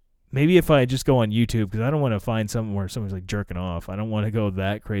 Maybe if I just go on YouTube, because I don't want to find something where somebody's like jerking off. I don't want to go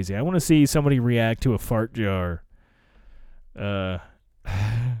that crazy. I want to see somebody react to a fart jar. Damn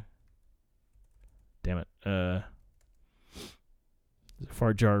it.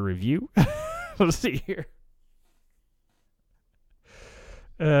 Fart jar review. Let's see here.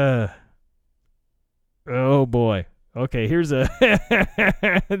 Oh boy. Okay, here's there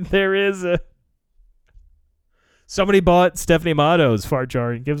is a somebody bought Stephanie Motto's fart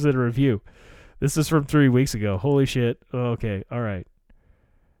jar and gives it a review. This is from 3 weeks ago. Holy shit. Okay, all right.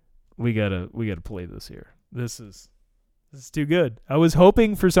 We gotta play this here. This is too good. I was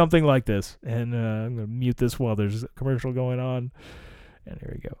hoping for something like this, and I'm gonna mute this while there's a commercial going on. And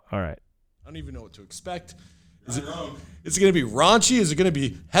here we go. All right. I don't even know what to expect. Is it going to be raunchy? Is it going to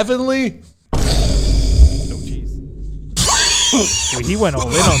be heavenly? Oh, jeez. Dude, he went all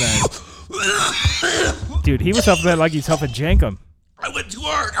in on that. Dude, he was huffing that like he's huffing Jankum. I went too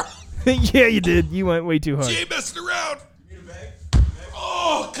hard. Yeah, you did. You went way too hard. She ain't messing around.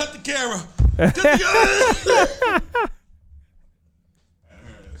 Oh, cut the camera. Cut the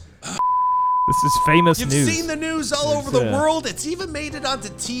This is famous You've news. seen the news all over the world. It's even made it onto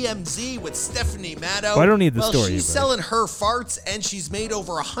TMZ with Stephanie Matto. Well, I don't need the story. She's selling her farts, and she's made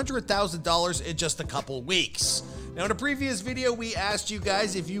over $100,000 in just a couple weeks. Now, in a previous video, we asked you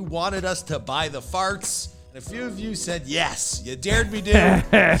guys if you wanted us to buy the farts. And a few of you said yes. You dared me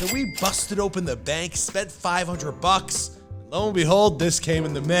to. So we busted open the bank, spent $500. And lo and behold, this came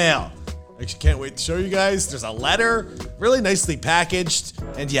in the mail. Actually, can't wait to show you guys. There's a letter, really nicely packaged.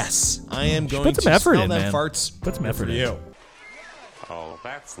 And yes, I am going to smell them farts. Put some effort for in. you. Oh,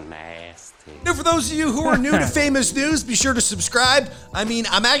 that's nasty. Now, for those of you who are new to Famous News, be sure to subscribe. I mean,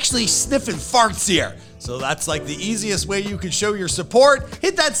 I'm actually sniffing farts here. So that's like the easiest way you can show your support.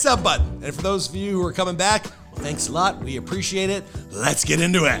 Hit that sub button. And for those of you who are coming back, well, thanks a lot. We appreciate it. Let's get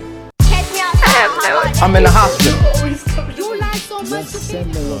into it. I'm in the hospital.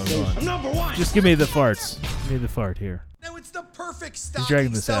 Just give me the farts. Give me the fart here. Now, it's the perfect He's stocking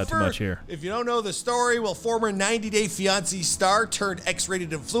dragging this out too stuffer. much here. If you don't know the story, well, former 90 Day Fiancé star turned X-rated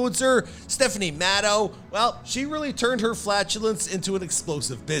influencer Stephanie Matto, well, she really turned her flatulence into an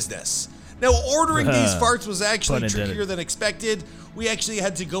explosive business. Now, ordering these farts was actually trickier than expected. We actually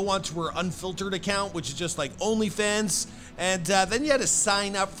had to go onto her unfiltered account, which is just like OnlyFans, and then you had to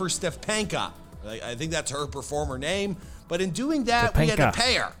sign up for Stepanka. I think that's her performer name. But in doing that, we had to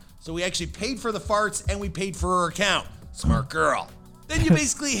pay her. So we actually paid for the farts and we paid for her account. Smart girl. Then you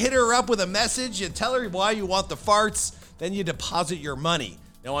basically hit her up with a message. You tell her why you want the farts. Then you deposit your money.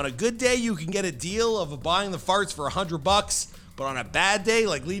 Now, on a good day, you can get a deal of buying the farts for $100. But on a bad day,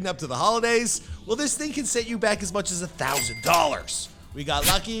 like leading up to the holidays, well, this thing can set you back as much as $1,000. We got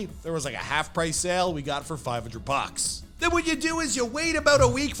lucky. There was like a half price sale. We got it for $500. Then what you do is you wait about a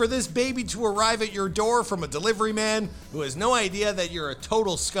week for this baby to arrive at your door from a delivery man who has no idea that you're a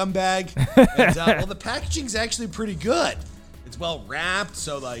total scumbag. And, well, the packaging's actually pretty good. It's well wrapped,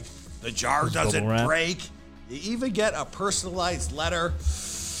 so like the jar doesn't break. You even get a personalized letter.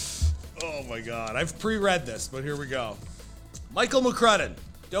 Oh my God, I've pre-read this, but here we go. Michael McCrudden,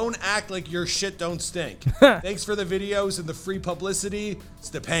 don't act like your shit don't stink. Thanks for the videos and the free publicity.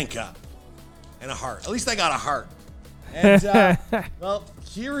 Stepanka. And a heart. At least I got a heart. And, well,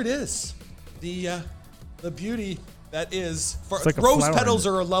 here it is. The beauty that is. Like rose petals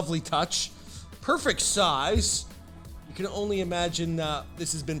are a lovely touch. Perfect size. You can only imagine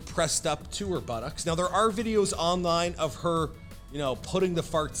this has been pressed up to her buttocks. Now, there are videos online of her, you know, putting the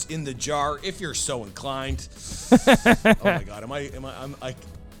farts in the jar if you're so inclined. Oh my God,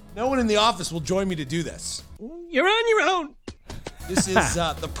 no one in the office will join me to do this. You're on your own. This is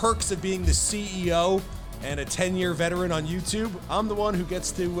the perks of being the CEO and a 10-year veteran on YouTube. I'm the one who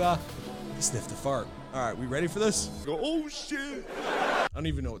gets to sniff the fart. All right, we ready for this? Go, oh shit. I don't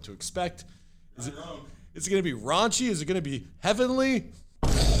even know what to expect. Is it going to be raunchy? Is it going to be heavenly?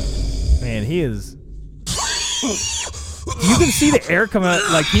 Man, he is. You can see the air come out,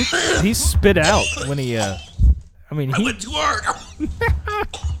 like he spit out when he. I mean, he went too hard.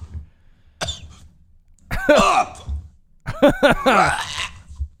 Up.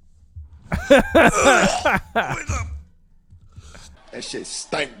 That shit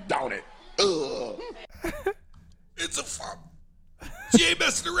stank, don't it? Ugh. It's a fart. She ain't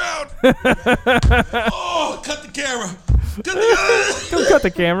messing around. Oh, cut the camera. Don't cut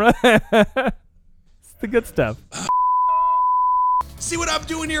the camera. It's the good stuff. See what I'm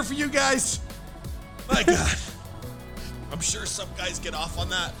doing here for you guys? My God. I'm sure some guys get off on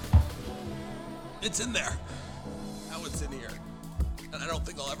that. It's in there. Now it's in here. And I don't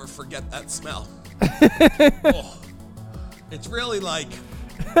think I'll ever forget that smell. Oh, it's really like,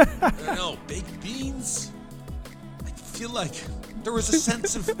 I don't know, baked beans. I feel like there was a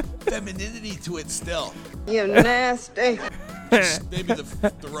sense of femininity to it still. You nasty. Just maybe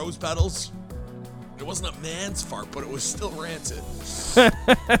the rose petals. It wasn't a man's fart, but it was still rancid.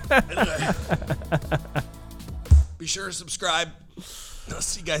 Anyway, be sure to subscribe. I'll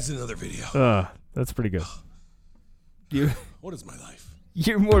see you guys in another video. That's pretty good. What is my life?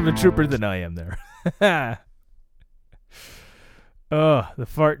 You're more of a trooper than I am there. Oh, the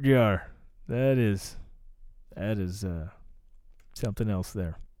fart jar. That is something else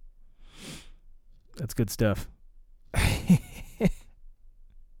there. That's good stuff.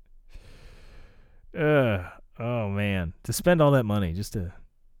 Oh man, to spend all that money just to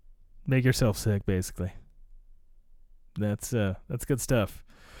make yourself sick, basically. That's good stuff.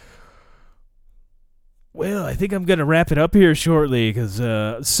 Well, I think I'm going to wrap it up here shortly because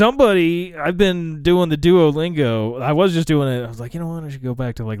I've been doing the Duolingo. I was just doing it. I was like, you know what? I should go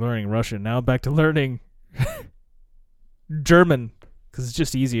back to like learning Russian. Now I'm back to learning German because it's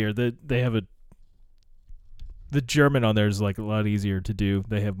just easier. They have the German on there is like a lot easier to do.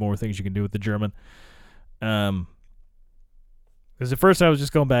 They have more things you can do with the German. Because at first I was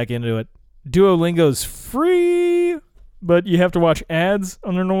just going back into it. Duolingo's free, but you have to watch ads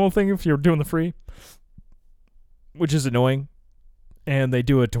on their normal thing if you're doing the free, which is annoying. And they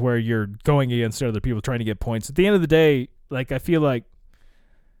do it to where you're going against other people trying to get points. At the end of the day, like I feel like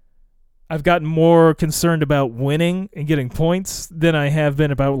I've gotten more concerned about winning and getting points than I have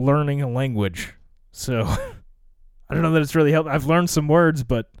been about learning a language. So I don't know that it's really helped. I've learned some words,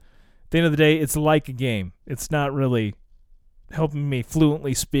 but at the end of the day, it's like a game. It's not really helping me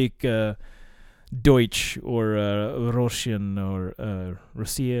fluently speak Deutsch or Russian or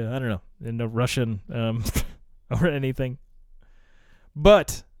Russia. I don't know, no Russian or anything.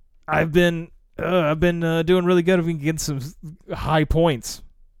 But I've been doing really good if we can get some high points.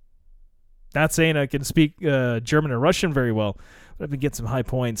 Not saying I can speak German or Russian very well, but I've been getting some high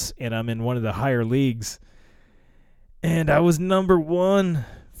points, and I'm in one of the higher leagues. And I was number 1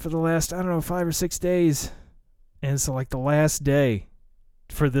 for the last, 5 or 6 days. And it's like the last day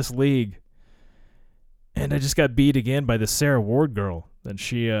for this league. And I just got beat again by the Sarah Ward girl. And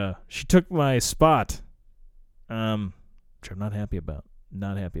she took my spot. Which I'm not happy about.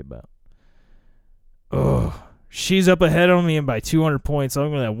 Oh, she's up ahead on me and by 200 points. I'm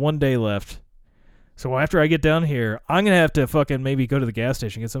going to have 1 day left. So after I get down here, I'm going to have to fucking maybe go to the gas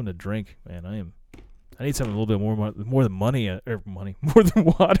station and get something to drink. Man, I need something a little bit more than more than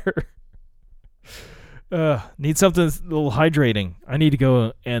water. Need something a little hydrating. I need to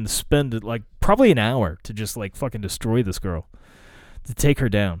go and spend like probably an hour to just like fucking destroy this girl, to take her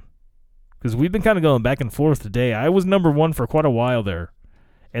down. Because we've been kind of going back and forth today. I was number 1 for quite a while there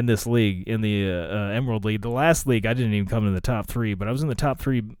in this league, in the Emerald League. The last league, I didn't even come in the top 3, but I was in the top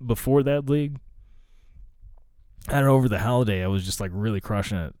 3 before that league. I don't know, over the holiday, I was just like really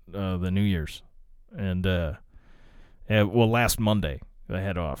crushing it, the New Year's. And, last Monday. I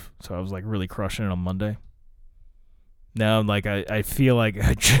had off, so I was like really crushing it on Monday. Now I'm like I feel like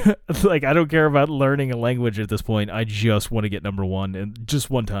I don't care about learning a language at this point. I just want to get number 1 and just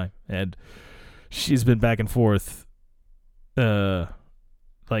one time. And she's been back and forth. I'll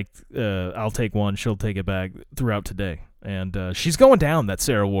take one, she'll take it back throughout today. And she's going down. That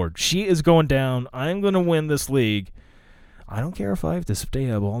Sarah Ward. She is going down. I'm gonna win this league. I don't care if I have to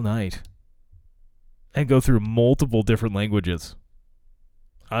stay up all night and go through multiple different languages.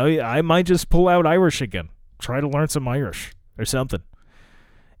 I might just pull out Irish again. Try to learn some Irish or something.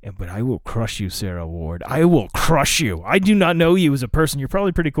 But I will crush you, Sarah Ward. I will crush you. I do not know you as a person. You're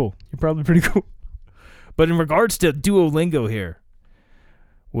probably pretty cool. But in regards to Duolingo here,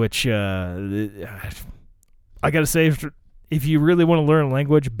 which I got to say, if you really want to learn a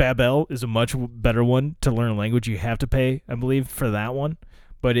language, Babel is a much better one to learn a language. You have to pay, I believe, for that one.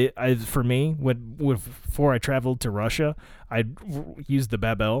 But for me, before I traveled to Russia, I used the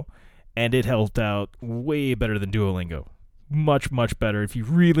Babel, and it helped out way better than Duolingo. Much, much better. If you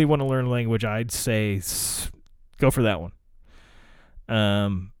really want to learn a language, I'd say go for that one.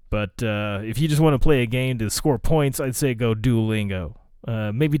 But if you just want to play a game to score points, I'd say go Duolingo.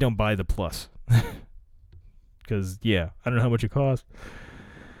 Maybe don't buy the Plus. Because, I don't know how much it costs.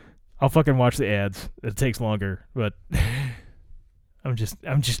 I'll fucking watch the ads. It takes longer, but... I'm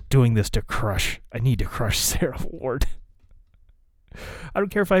just doing this to crush. I need to crush Sarah Ward. I don't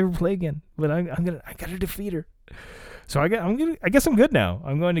care if I ever play again, but I gotta defeat her. So I guess I'm good now.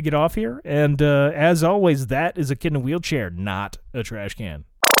 I'm going to get off here, and as always, that is a kid in a wheelchair, not a trash can.